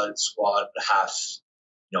squad,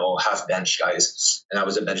 half bench guys, and I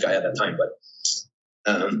was a bench guy at that time. But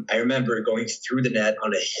I remember going through the net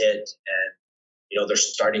on a hit, and their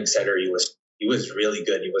starting setter, he was really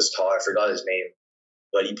good. He was tall. I forgot his name,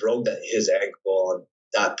 but he broke his ankle on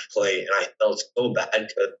that play, and I felt so bad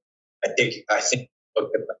because I think it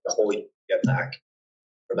took him like the whole year to get back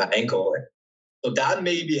from that ankle. So that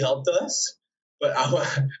maybe helped us, but I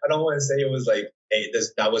don't want to say it was like, hey,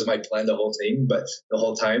 that was my plan the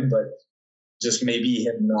whole time, but just maybe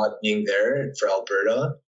him not being there for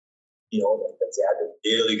Alberta, because they had a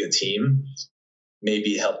really good team,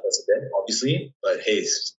 maybe helped us a bit, obviously. But hey,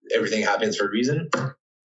 everything happens for a reason.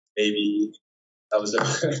 Maybe that was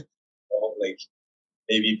like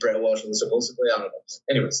maybe Brett Walsh was supposed to play. I don't know.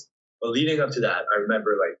 Anyways, but leading up to that, I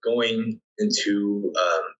remember like going into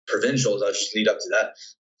provincials. I'll just lead up to that.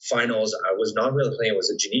 Finals, I was not really playing. It was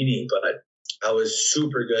a Giannini, but I was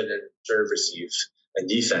super good in serve, receive, and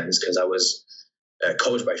defense because I was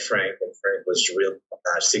coached by Frank, and Frank was real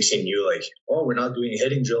 16U. Like, we're not doing a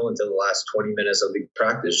hitting drill until the last 20 minutes of the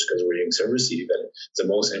practice because we're doing serve, receive, and it's the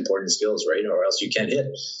most important skills, right? Or else you can't hit.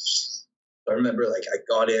 I remember like I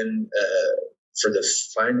got in for the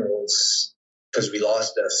finals because we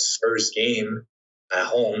lost the first game at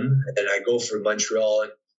home, and I go for Montreal,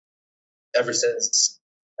 and ever since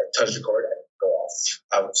I touched the court, I go off.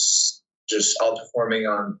 I was just outperforming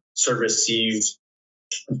on serve, receive.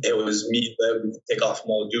 It was me that we could take off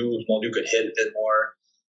Moldu. Moldu could hit a bit more.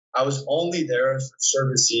 I was only there for serve,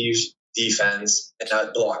 receive, defense, and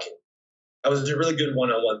not blocking. I was a really good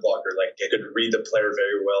one-on-one blocker. Like I could read the player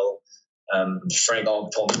very well. Frank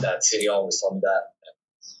always told me that. City always told me that.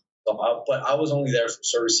 But I was only there for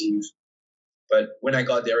serve, receive. But when I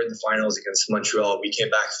got there in the finals against Montreal, we came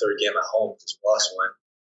back third game at home because we lost one.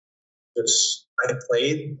 I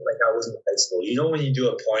played like I was in high school. When you do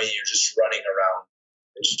a point, you're just running around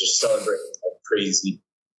and you're just celebrating like crazy.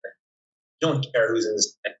 You don't care who's in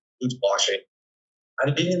this, who's watching. I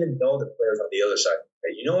didn't even know the players on the other side.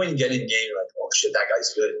 Right? When you get in game, you're like, oh shit, that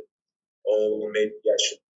guy's good. Oh, maybe I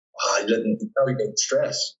should. You probably getting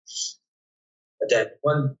stressed. But then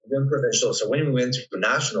one provincial. So when we went to the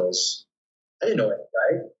nationals, I didn't know any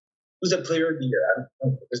guy. Who's the player of the year? I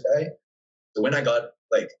don't know this guy. So when I got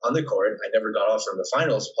like on the court, I never got off from the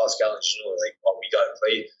finals. Pascal and Gino were like, we gotta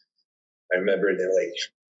play. I remember they're like,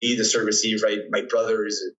 need the serve, receive, right? My brother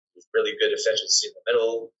is really good efficiency in the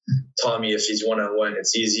middle. Tommy, if he's one-on-one,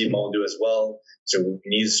 it's easy. Moldu as well. So we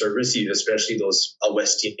need serve, receive, especially those out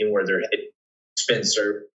west team where they're hitting spin,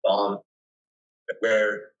 serve, bomb.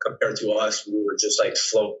 Where compared to us, we were just like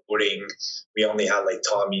floating. We only had like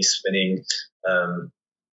Tommy spinning.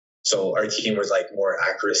 So our team was like more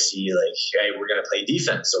accuracy, like, hey, we're going to play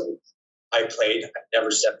defense. So I played, I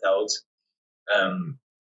never stepped out.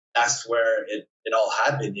 That's where it all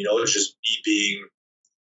happened. It was just me being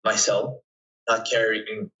myself, not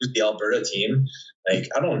carrying the Alberta team. Like,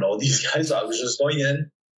 I don't know these guys. I was just going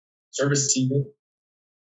in, service teaming.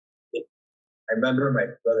 I remember my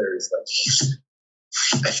brother is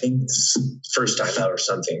like, I think first time out or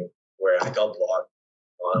something where I got blocked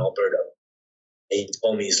on Alberta. And he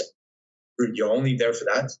told me, he's like, you're only there for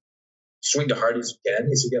that. Swing the hardest you can.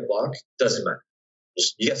 If you get blocked, doesn't matter.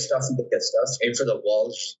 Just, you get stuff, you get stuff. Aim for the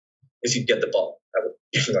walls if you get the ball. I would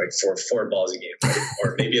give like four balls a game, right?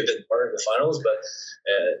 Or maybe a bit more in the finals, but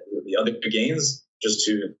the other two games just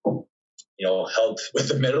to help with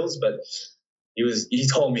the middles. But he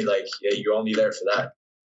told me like, yeah, you're only there for that.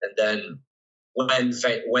 And then when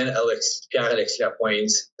Pierre-Alex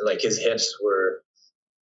Lapointe, like his hips were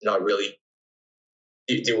not really,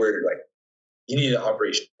 they were like, he needed an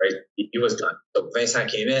operation, right? He was done. So Vincent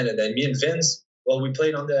came in, and then me and Vince, we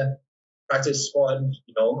played on the practice squad,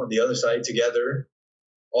 on the other side together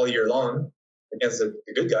all year long against the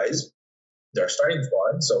good guys, their starting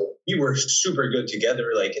squad. So we were super good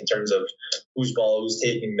together, like in terms of whose ball, who's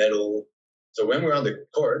taking middle. So when we're on the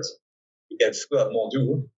court, we get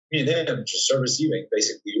Moldu, me and him just serve receiving.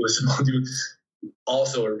 Basically, it was Moldu,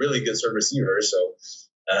 also a really good serve receiver. So,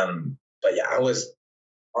 but yeah,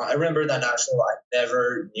 I remember that national, I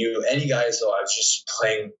never knew any guys, so I was just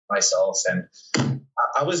playing myself. And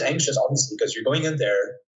I was anxious, obviously, because you're going in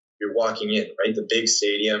there, you're walking in, right? The big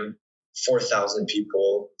stadium, 4,000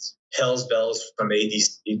 people, Hell's Bells from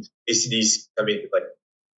ACDC coming, like,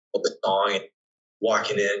 the song, and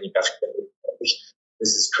walking in, you have to, this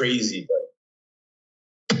is crazy.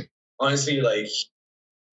 But honestly, like,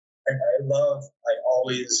 I will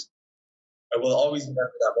always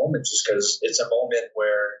remember that moment just because it's a moment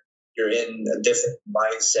where you're in a different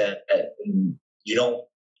mindset and you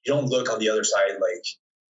don't look on the other side like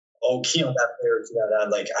oh, key on that player, key on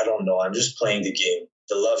that. Like, I don't know. I'm just playing the game,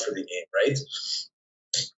 the love for the game, right?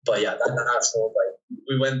 But yeah, that national, like,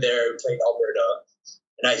 we went there, played Alberta,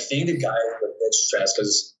 and I think the guys were a bit stressed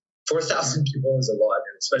because 4,000 people is a lot,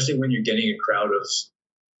 and especially when you're getting a crowd of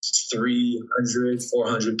 300,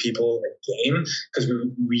 400 people a game, because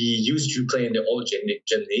we used to play in the old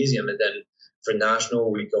gymnasium, and then for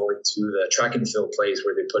national, we go into the track and field place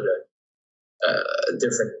where they put a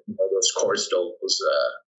different, those courts, those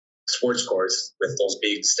sports courts with those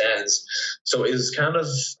big stands. So it was kind of,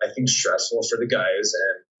 I think, stressful for the guys.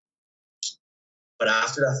 But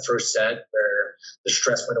after that first set, where the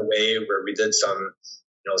stress went away, where we did some,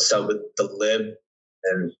 stuff with the lib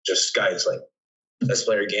and just guys like, let's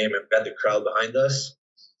play our game, and we had the crowd behind us.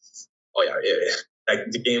 Oh yeah,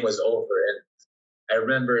 like the game was over, and I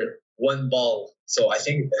remember one ball. So I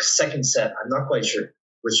think the second set, I'm not quite sure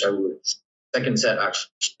which I would. Second set,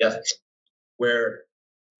 actually, yeah, where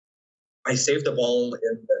I saved the ball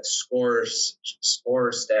in the score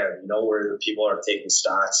stand, where the people are taking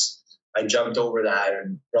stats. I jumped over that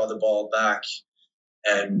and brought the ball back,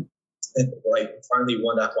 and like finally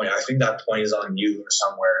won that point. I think that point is on you or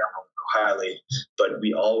somewhere. I don't know highly, but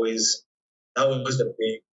that was the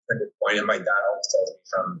big point. And my dad always tells me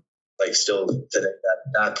from like still today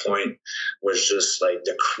that point was just like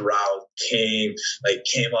the crowd came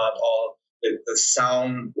up, all the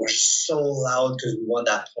sound was so loud because we won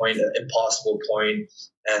that point, an impossible point.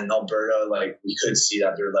 And Alberta, like, we could see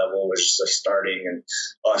that their level was just like starting, and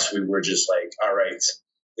us, we were just like, all right,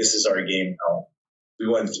 this is our game now. We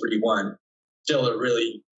won 3-1. Still a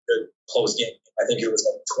really good close game. I think it was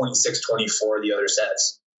like 26-24 the other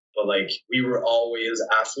sets. But like we were always,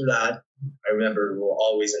 after that, I remember we were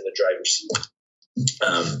always in the driver's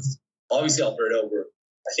seat. Obviously Alberta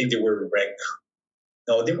I think they were ranked.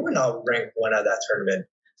 No, they were not ranked one at that tournament.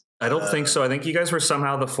 I don't think so. I think you guys were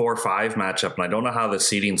somehow the 4-5 matchup, and I don't know how the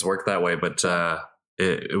seedings work that way, but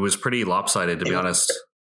it was pretty lopsided, to be honest.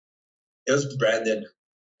 It was Brandon,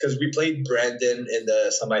 because we played Brandon in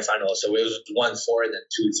the semifinals, so it was 1-4 and then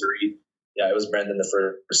 2-3. Yeah, it was Brandon the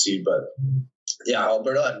first seed, but yeah,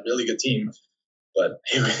 Alberta had a really good team. But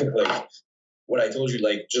like what I told you,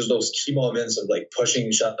 like just those key moments of like pushing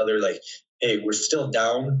each other, like, hey, we're still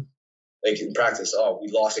down. Like in practice,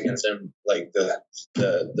 we lost against them, like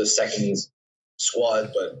the second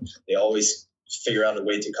squad, but they always figure out a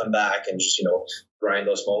way to come back and just, grind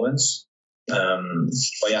those moments.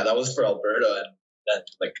 But yeah, that was for Alberta, and then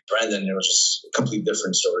like Brandon, it was just a completely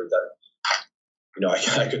different story that,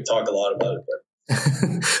 I could talk a lot about it, but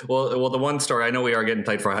well, the one story, I know we are getting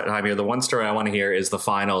tight for time here. The one story I want to hear is the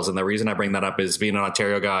finals. And the reason I bring that up is being an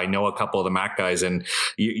Ontario guy, I know a couple of the MAC guys, and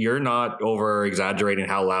you're not over exaggerating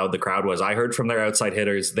how loud the crowd was. I heard from their outside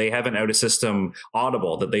hitters, they have an out of system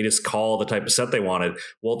audible that they just call the type of set they wanted.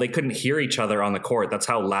 Well, they couldn't hear each other on the court. That's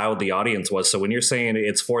how loud the audience was. So when you're saying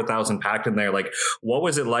it's 4,000 packed in there, like what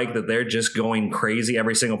was it like that they're just going crazy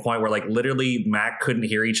every single point where like literally MAC couldn't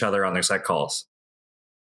hear each other on their set calls?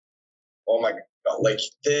 Oh my God. Like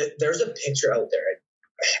there's a picture out there.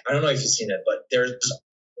 I don't know if you've seen it, but there's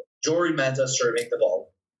Jory Manta serving the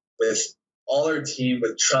ball with all our team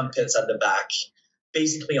with trumpets at the back,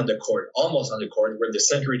 basically on the court, almost on the court, where the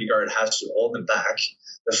security guard has to hold them back.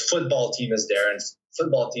 The football team is there, and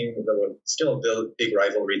football team still a big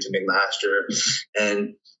rivalry to McMaster,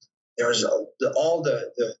 and there's all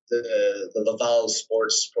the Laval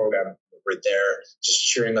sports program were there just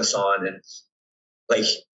cheering us on, and like.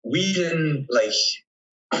 We didn't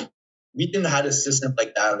have a system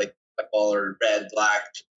like that, like all or red, black.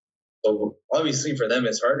 So obviously for them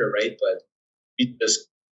it's harder, right? But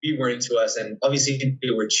we were into us, and obviously they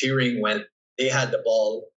were cheering when they had the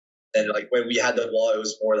ball, and like when we had the ball, it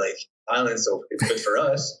was more like violence. So it's good for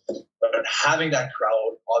us. But having that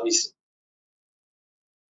crowd, obviously,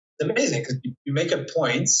 it's amazing because you make a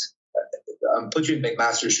point. Put you in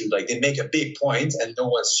McMaster's shoes, like they make a big point and no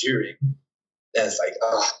one's cheering. And it's like,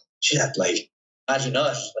 shit, like, imagine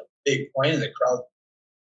us, like, big point, and the crowd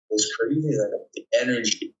goes crazy. Like, the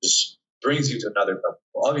energy just brings you to another level.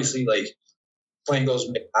 Obviously, like, playing those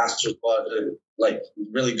McMaster squad, like,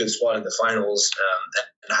 really good squad in the finals,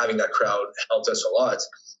 and having that crowd helped us a lot.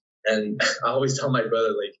 And I always tell my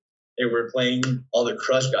brother, like, hey, we're playing all the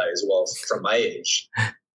Crush guys, well, from my age.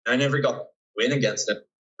 I never got to win against them,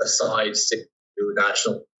 aside 6-2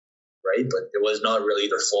 national. Right, but it was not really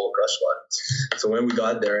their full Crush squad. So when we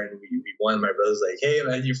got there and we won, my brother's like, "Hey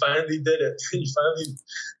man, you finally did it! You finally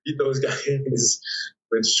beat those guys,"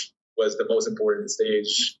 which was the most important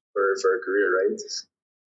stage for a career, right?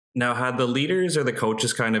 Now, had the leaders or the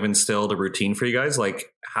coaches kind of instilled a routine for you guys?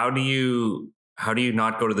 Like, how do you How do you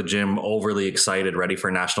not go to the gym overly excited, ready for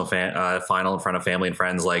a national final in front of family and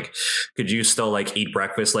friends? Like, could you still like eat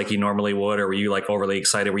breakfast like you normally would, or were you like overly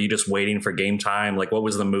excited? Were you just waiting for game time? Like, what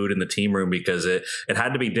was the mood in the team room? Because it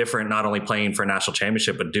had to be different, not only playing for a national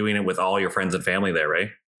championship, but doing it with all your friends and family there, right?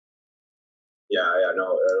 Yeah,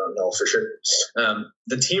 no, for sure.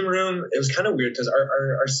 The team room, it was kind of weird because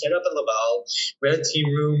our setup at Laval, we had a team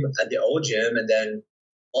room at the old gym, and then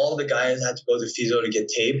all the guys had to go to physio to get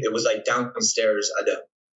taped. It was like downstairs at the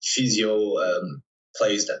physio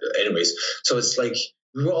place. Anyways, so it's like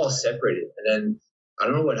we were all separated, and then I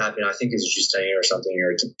don't know what happened. I think it's Justin or something,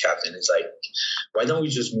 or captain. It's like, why don't we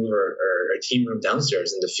just move our team room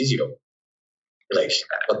downstairs in the physio? Like,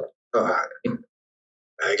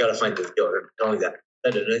 I gotta find the video. Not only that,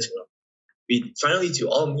 we finally to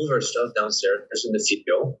all move our stuff downstairs in the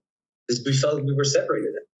physio because we felt we were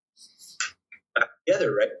separated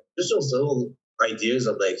together, right? Just those little ideas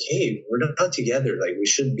of like, hey, we're not together. Like, we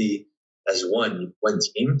should be as one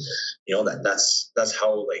team. You know, that's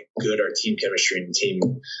how like good our team chemistry and team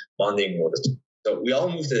bonding was. So we all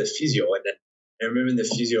moved to the physio, and then I remember in the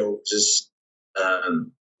physio just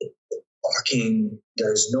walking.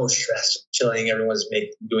 There's no stress, chilling. Everyone's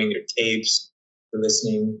doing their tapes,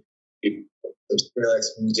 listening to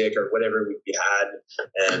relax music or whatever we had,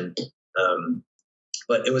 and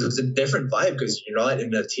but it was a different vibe because you're not in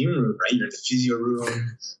the team room, right? You're in the physio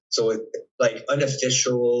room, so it's like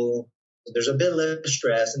unofficial. There's a bit less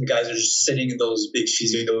stress, and the guys are just sitting in those big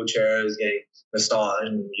physio chairs, getting massage,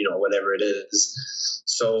 and whatever it is.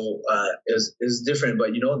 So it was different,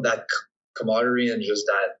 but that camaraderie and just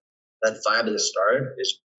that vibe at the start, it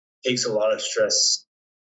takes a lot of stress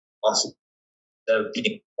off of being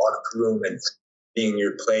in the locker room and being in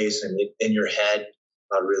your place and in your head,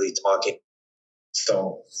 not really talking.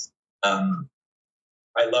 So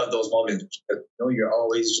I love those moments because you're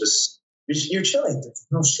always just you're chilling. There's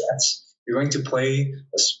no stress. You're going to play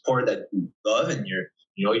a sport that you love, and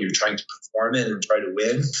you're trying to perform it and try to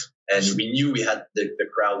win. And we knew we had the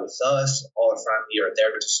crowd with us. All our family are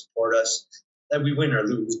there to support us. That we win or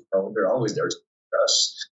lose, they're always there to support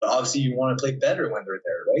us. But obviously, you want to play better when they're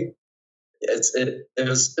there, right? It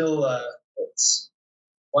was still it's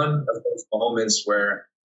one of those moments where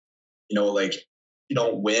like you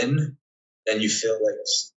don't win, then you feel like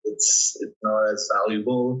it's not as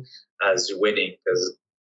valuable as winning because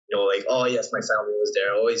like, oh yes, my family was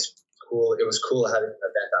there. Always cool. It was cool having an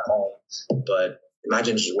event at home, but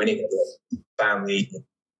imagine just winning it with family.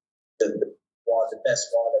 The best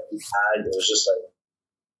one that we had. It was just like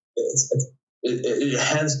it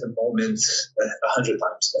enhanced the moment 100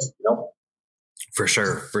 times. For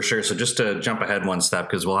sure. So just to jump ahead one step,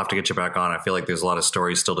 because we'll have to get you back on. I feel like there's a lot of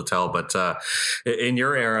stories still to tell. But in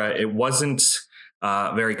your era, it wasn't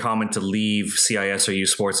very common to leave CIS or U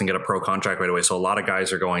Sports and get a pro contract right away. So a lot of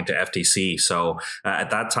guys are going to FTC. So at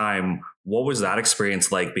that time, what was that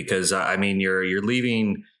experience like? Because you're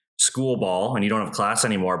leaving school ball and you don't have class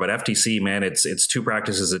anymore, but FTC, man, it's 2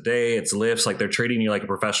 practices a day, it's lifts, like they're treating you like a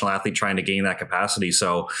professional athlete trying to gain that capacity.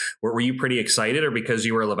 So were you pretty excited, or because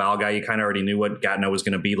you were a Laval guy, you kind of already knew what Gatineau was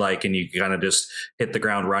going to be like and you kind of just hit the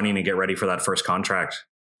ground running and get ready for that first contract?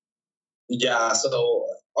 Yeah, so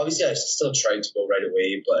obviously I still tried to go right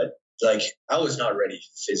away, but like I was not ready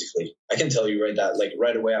physically. I can tell you right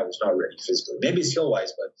away I was not ready physically. Maybe skill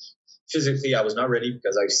wise, but physically I was not ready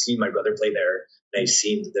because I've seen my brother play there and I've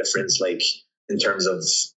seen the difference like in terms of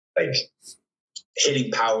like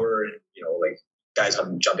hitting power and like guys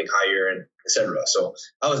jumping higher and etc. So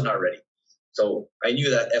I was not ready. So I knew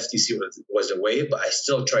that FTC was the way, but I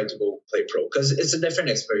still tried to go play pro because it's a different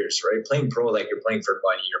experience, right? Playing pro, like you're playing for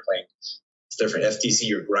money, it's different. FTC,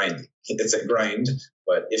 you're grinding. It's a grind,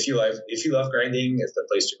 but if you love grinding, it's the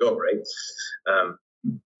place to go, right?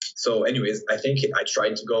 So anyways, I think I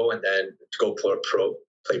tried to go and then to go play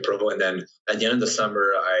pro. And then at the end of the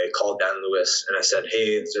summer, I called Dan Lewis and I said,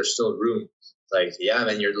 hey, is there still room? Like, yeah,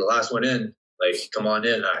 man, you're the last one in. Like, come on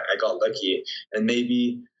in. I got lucky. And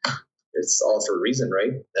maybe it's all for a reason,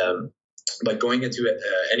 right? But going into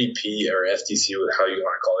NEP or FTC, how you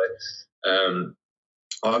want to call it,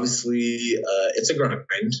 obviously it's a grind.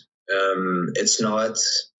 It's not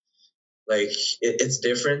like it's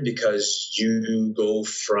different because you go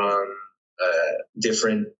from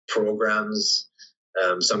different programs.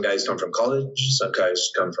 Some guys come from college, some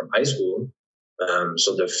guys come from high school.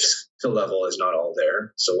 So the skill level is not all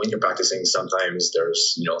there. So when you're practicing, sometimes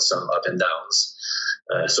there's some up and downs.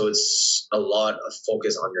 So it's a lot of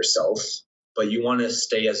focus on yourself, but you want to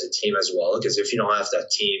stay as a team as well, because if you don't have that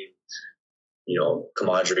team,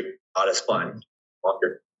 camaraderie, not as fun.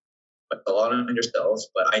 A lot on yourself,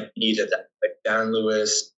 but I needed that. Like Dan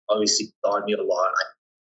Lewis, obviously taught me a lot.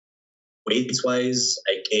 Weights wise,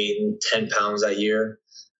 I gained 10 pounds that year.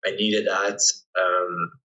 I needed that.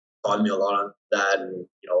 Taught me a lot on that, and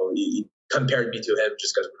he compared me to him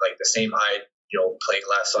just because we're like the same height. Playing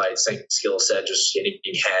left side, same skill set, just hitting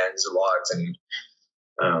hands a lot,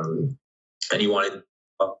 and he wanted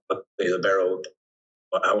to play libero.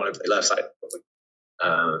 I wanted to play left side.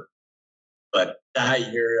 But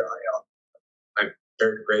that year, I'm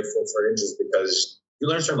very grateful for it just because you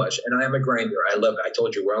learn so much. And I am a grinder. I love it. I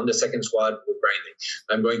told you, we're on the second squad. We're grinding.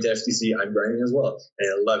 I'm going to FTC. I'm grinding as well.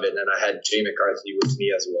 And I love it. And I had Jay McCarthy with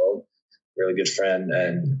me as well. Really good friend.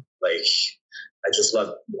 And like, I just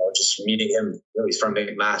love, just meeting him. He's from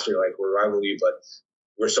McMaster. Like, we're rivalry, but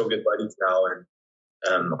we're so good buddies now. And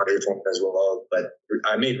Andre Foreman as well. But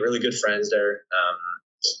I made really good friends there.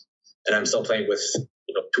 And I'm still playing with,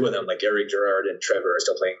 two of them, like Eric Gerard and Trevor are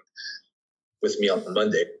still playing with me on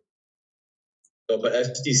Monday. But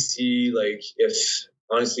FTC, like, if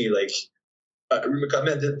honestly, like, I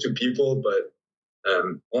recommend it to people, but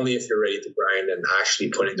only if you're ready to grind and actually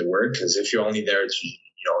put in the work. Because if you're only there to,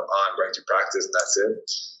 I'm going to practice and that's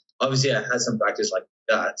it. Obviously, I had some practice like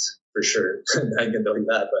that for sure. I can tell you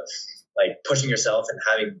that, but like pushing yourself and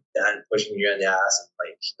having Dan pushing you in the ass, and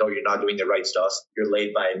like, you're not doing the right stuff. You're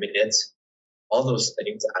late by a minute. All those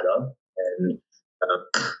things add up, and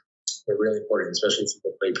they're really important, especially if you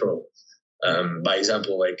play pro. By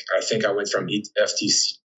example, like I think I went from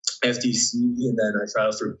FTC, and then I tried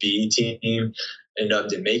out for B team, ended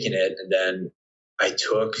up making it, and then I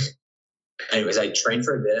trained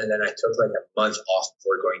for a bit, and then I took like a month off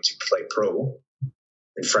before going to play pro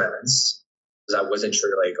in France because I wasn't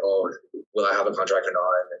sure, like, will I have a contract or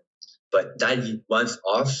not? But that month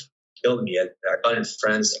off killed me. I got in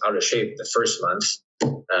France out of shape the first month,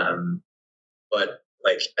 but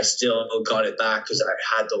like I still got it back because I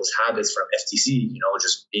had those habits from FTC,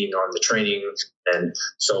 just being on the training, and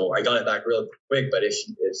so I got it back real quick. But if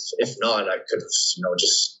not, I could have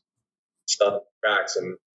just stuck cracks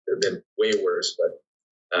and it would have been way worse. But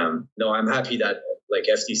no, I'm happy that like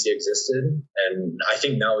FTC existed, and I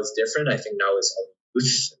think now it's different. I think now it's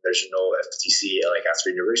youth. There's no FTC like after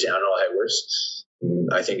university. I don't know how it works.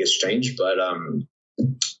 I think it's strange, but no,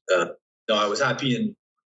 I was happy, and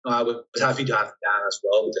I was happy to have Dan as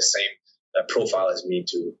well with the same profile as me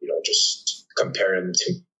to just compare him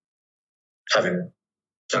to having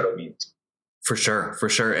shadow me. For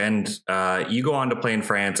sure. And you go on to play in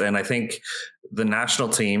France, and I think the national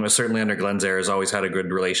team, certainly under Glenn's era, has always had a good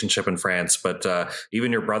relationship in France, but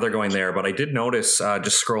even your brother going there. But I did notice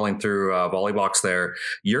just scrolling through Volleybox there,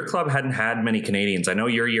 your club hadn't had many Canadians. I know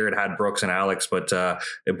your year it had Brooks and Alex, but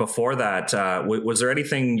before that, was there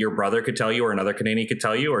anything your brother could tell you or another Canadian could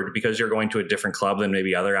tell you, or because you're going to a different club than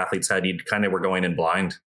maybe other athletes had, you kind of were going in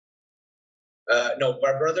blind? No,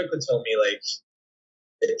 my brother could tell me, like,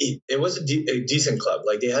 it was a decent club.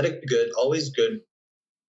 Like, they had always good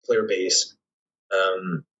player base.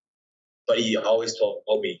 But he always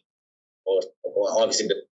told me, obviously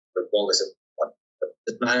the longest,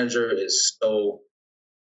 the manager is so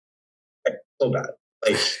bad.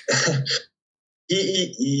 Like I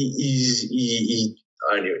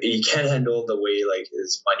don't know, he can't handle the way like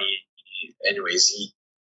his money. Anyways,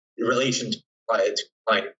 in relation to client,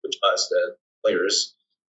 which us the players,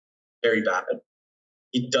 very bad.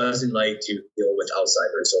 He doesn't like to deal with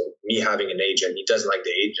outsiders. So me having an agent, he doesn't like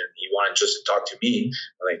the agent. He wanted just to talk to me.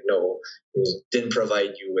 I'm like, no, he didn't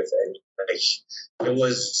provide you with any. Like, it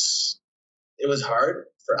was hard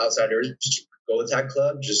for outsiders to go with that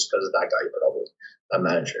club just because of that guy, probably that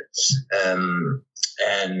manager.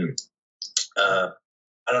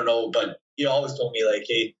 I don't know, but he always told me like,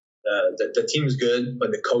 hey, the team's good,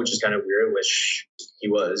 but the coach is kind of weird, which he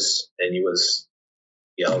was, and he was,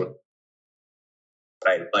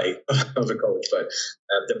 I like of a coach, but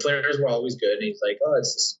the players were always good. And he's like,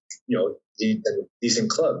 it's decent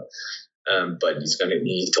club. But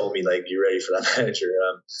he told me like, be ready for that manager.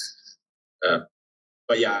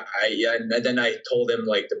 But and then I told him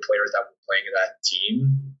like the players that were playing in that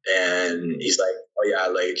team, and he's like,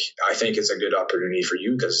 like I think it's a good opportunity for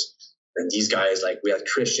you because these guys, like we have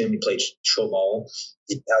Christian, he played Chaumont.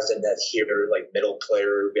 He has a net here, like middle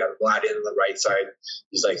player. We have Vladin on the right side.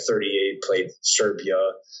 He's like 38, played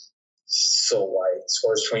Serbia. So wide,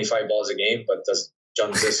 scores 25 balls a game, but doesn't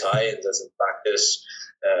jump this high and doesn't practice.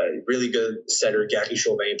 Really good setter, Gary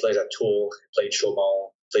Chauvin, plays at Tours, played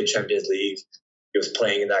Chaumont, played Champions League. He was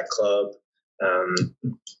playing in that club.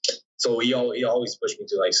 So he always pushed me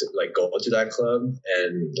to like go to that club,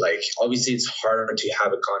 and like obviously it's harder to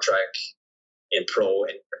have a contract in pro,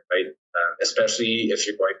 and right, especially if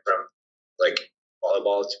you're going from like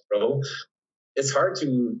volleyball to pro. it's hard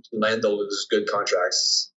to land those good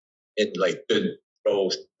contracts in like good pro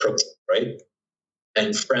team, right?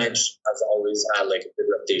 And French has always had like a good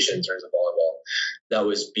reputation in terms of volleyball. That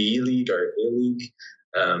was B League or A League.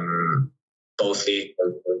 Both leagues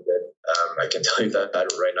are really good. I can tell you that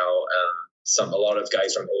right now. A lot of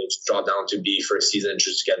guys from age drop down to B for a season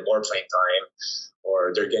just to get more playing time,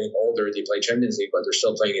 or they're getting older. They play Champions League, but they're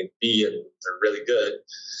still playing in B, and they're really good.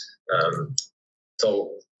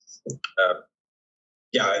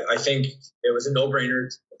 I think it was a no-brainer.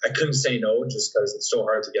 I couldn't say no just because it's so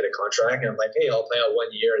hard to get a contract. And I'm like, hey, I'll play out 1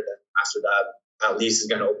 year. And then after that, at least it's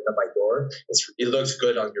going to open up my door. It looks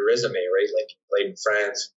good on your resume, right? Like, you played in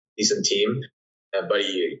France, decent team. And Buddy,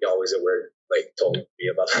 he always told me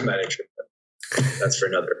about that manager. But that's for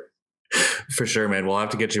another. For sure, man. We'll have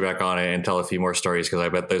to get you back on it and tell a few more stories because I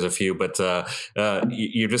bet there's a few. But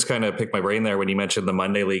you just kind of picked my brain there when you mentioned the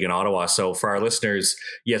Monday League in Ottawa. So for our listeners,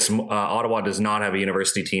 yes, Ottawa does not have a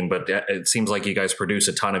university team, but it seems like you guys produce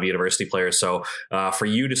a ton of university players. So for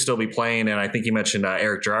you to still be playing, and I think you mentioned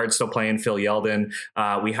Eric Gerard still playing, Phil Yeldon.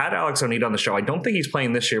 We had Alex Onita on the show. I don't think he's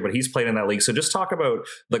playing this year, but he's played in that league. So just talk about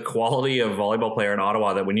the quality of volleyball player in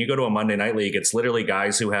Ottawa, that when you go to a Monday night league, it's literally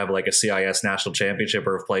guys who have like a CIS national championship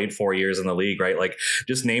or have played 4 years in the league, right? Like,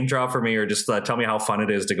 just name drop for me, or just tell me how fun it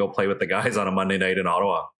is to go play with the guys on a Monday night in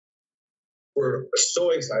Ottawa. We're so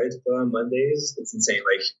excited to play on Mondays. It's insane.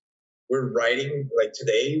 Like, we're writing, like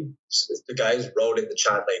today, the guys wrote in the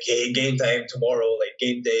chat, like, hey, game time tomorrow, like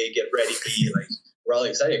game day, get ready. Like, we're all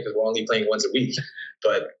excited because we're only playing once a week.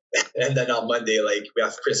 And then on Monday, like, we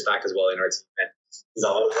have Chris back as well in our team. And he's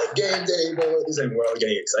all like, game day, boys. And we're all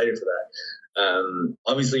getting excited for that.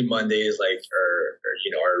 Obviously Monday is like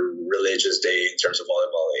our religious day in terms of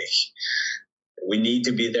volleyball. Like, we need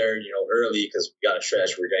to be there, early because we got to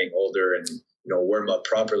stretch. We're getting older, and warm up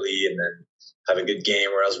properly, and then have a good game,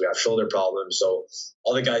 or else we have shoulder problems. So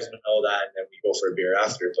all the guys know that, and then we go for a beer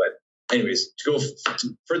after. But anyways, to go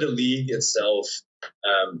for the league itself,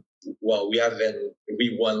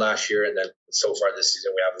 we won last year, and then so far this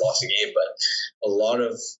season we haven't lost a game. But a lot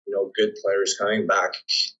of good players coming back.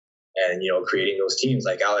 And, creating those teams.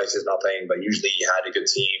 Like, Alex is not playing, but usually he had a good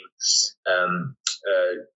team.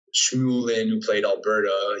 Schmulin, who played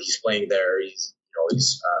Alberta, he's playing there. He's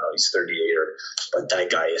 38, but that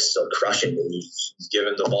guy is still crushing. And he's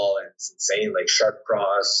given the ball, and it's insane. Like, sharp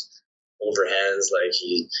cross, overhands. Like,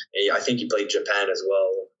 I think he played Japan as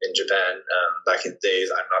well, in Japan back in the days.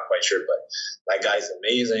 I'm not quite sure, but that guy's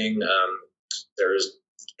amazing.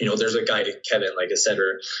 There's a guy, Kevin, like a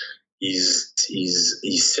setter. He's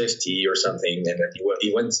 50 or something, and then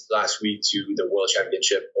he went last week to the World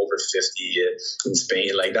Championship over 50 in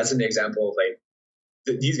Spain. Like, that's an example of like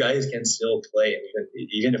these guys can still play,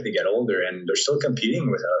 even if they get older, and they're still competing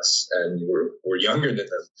with us. And we're younger than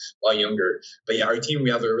them, a lot younger. But yeah, our team, we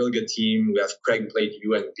have a really good team. We have Craig played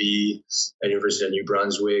UNB, University of New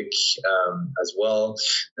Brunswick, as well.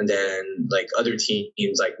 And then like other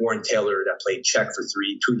teams like Warren Taylor that played Czech for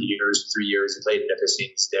 3 years. He played Nipissing.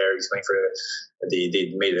 He's there. He's playing for.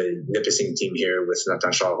 They made a Nipissing team here with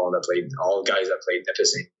Natasha Hall that played, all guys that played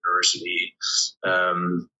Nipissing University.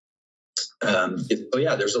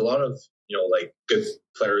 There's a lot of like good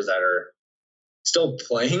players that are still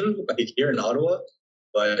playing like here in Ottawa,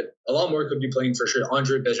 but a lot more could be playing for sure.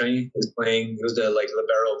 Andre Bégin is playing. He was the like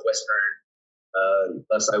libero of Western.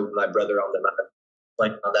 Last side with my brother on the map,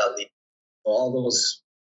 playing on that league. All those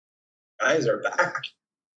guys are back.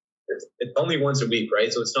 It's only once a week,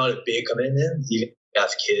 right? So it's not a big commitment. You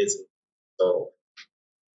have kids, so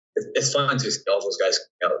it's fun to see all those guys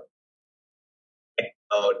come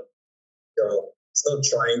out. Still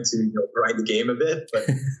trying to grind the game a bit, but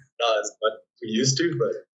not as much as we used to.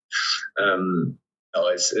 But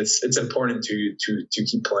it's important to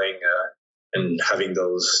keep playing and having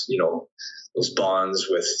those those bonds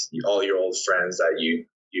with all your old friends that you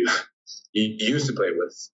used to play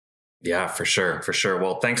with. Yeah, for sure.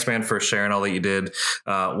 Well, thanks, man, for sharing all that you did.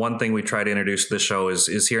 One thing we try to introduce to the show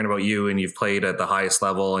is hearing about you, and you've played at the highest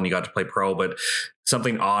level and you got to play pro, but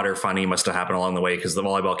something odd or funny must have happened along the way because the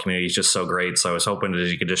volleyball community is just so great. So I was hoping that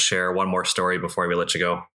you could just share one more story before we let you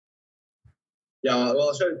go. Yeah, well,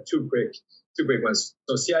 I'll share two quick ones.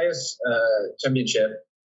 So CIS championship,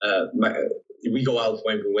 we go out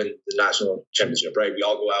when we win the national championship, right? We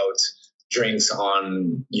all go out, drinks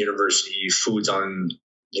on university, foods on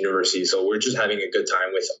university. So we're just having a good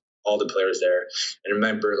time with all the players there. And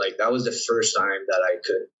remember, like, that was the first time that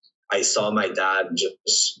I saw my dad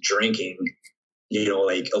just drinking,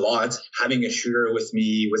 like a lot, having a shooter with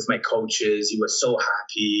me, with my coaches. He was so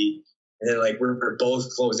happy. And then like we're both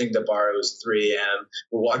closing the bar. It was 3 a.m.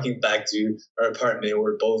 We're walking back to our apartment.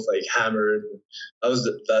 We're both like hammered.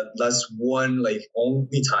 That's one like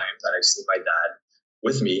only time that I've seen my dad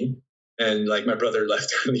with me. And like my brother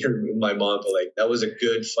left earlier with my mom, but like that was a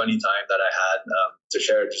good funny time that I had to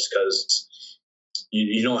share, just because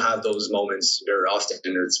you don't have those moments very often,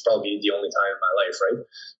 and it's probably the only time in my life,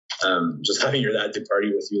 right? Just having your dad to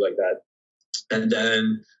party with you like that. And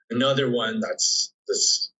then another one that's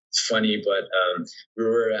funny, but we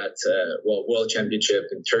were at World Championship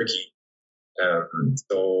in Turkey.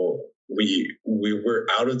 So we were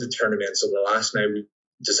out of the tournament. So the last night we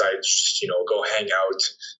decided to just, go hang out,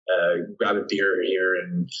 grab a beer here,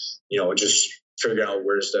 and just figure out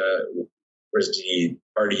where's the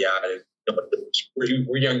party at.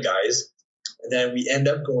 We're young guys, and then we end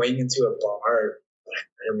up going into a bar.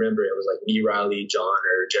 I remember it was like me, Riley, John,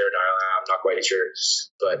 or Jared Island. I'm not quite sure,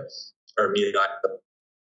 or me and I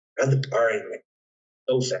at the bar, and like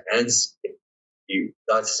so fancy. You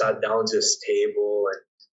got sat down to this table, and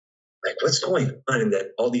like what's going on? And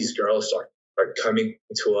then all these girls are coming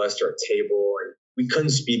to us to our table, and we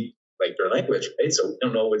couldn't speak like their language, right? So we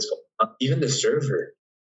don't know what's going on. Even the server,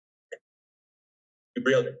 we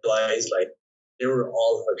realized like they were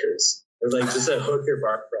all hookers. It was like just a hooker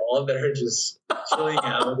bar for all there, just chilling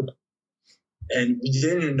out. And we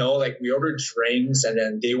didn't know, like we ordered drinks, and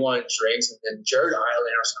then they wanted drinks, and then Jared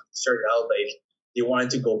Island or something started out like they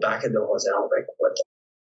wanted to go back in the hotel. Like, what are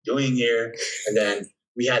you doing here? And then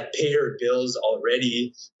we had paid our bills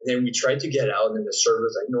already, and then we tried to get out, and the server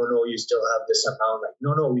was like, no, you still have this amount. Like,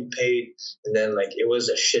 no, we paid. And then like it was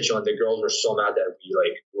a shit show, and the girls were so mad that we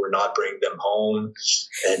like were not bringing them home.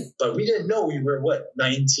 But we didn't know. We were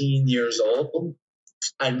 19 years old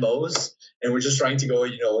at most, and we're just trying to go,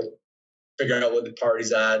 figure out what the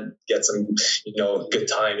party's at, get some, good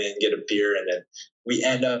time in, get a beer, and then we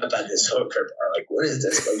end up at this hooker bar. Like, what is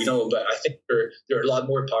this? But I think they're a lot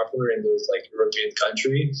more popular in those like European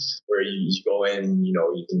countries where you go in,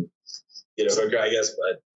 you can get a hooker, I guess.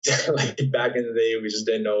 But like back in the day, we just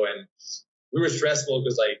didn't know, and we were stressful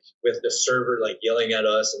because like with the server like yelling at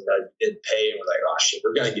us and that we didn't pay, and we're like, oh shit,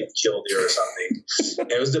 we're gonna get killed here or something.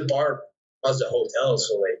 And it was the bar plus the hotel,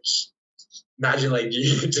 so like imagine like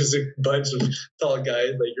you just a bunch of tall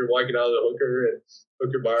guys, like you're walking out of the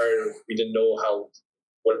hooker bar, and we didn't know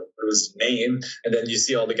what was the name, and then you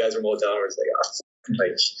see all the guys from hotel, and it's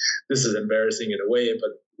like, this is embarrassing in a way, but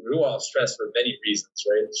we were all stressed for many reasons,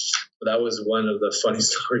 right? But that was one of the funny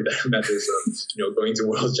stories that I remember from, going to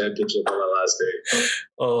World Championship on the last day.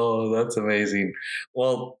 Oh, that's amazing.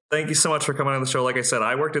 Well, thank you so much for coming on the show. Like I said,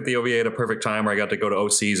 I worked at the OVA at a perfect time where I got to go to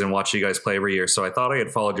OCs and watch you guys play every year. So I thought I had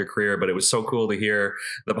followed your career, but it was so cool to hear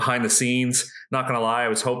the behind the scenes. Not going to lie, I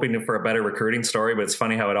was hoping for a better recruiting story, but it's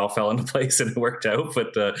funny how it all fell into place and it worked out.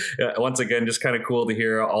 But once again, just kind of cool to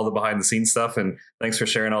hear all the behind the scenes stuff. And thanks for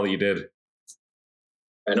sharing all that you did.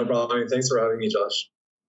 No problem. Thanks for having me, Josh.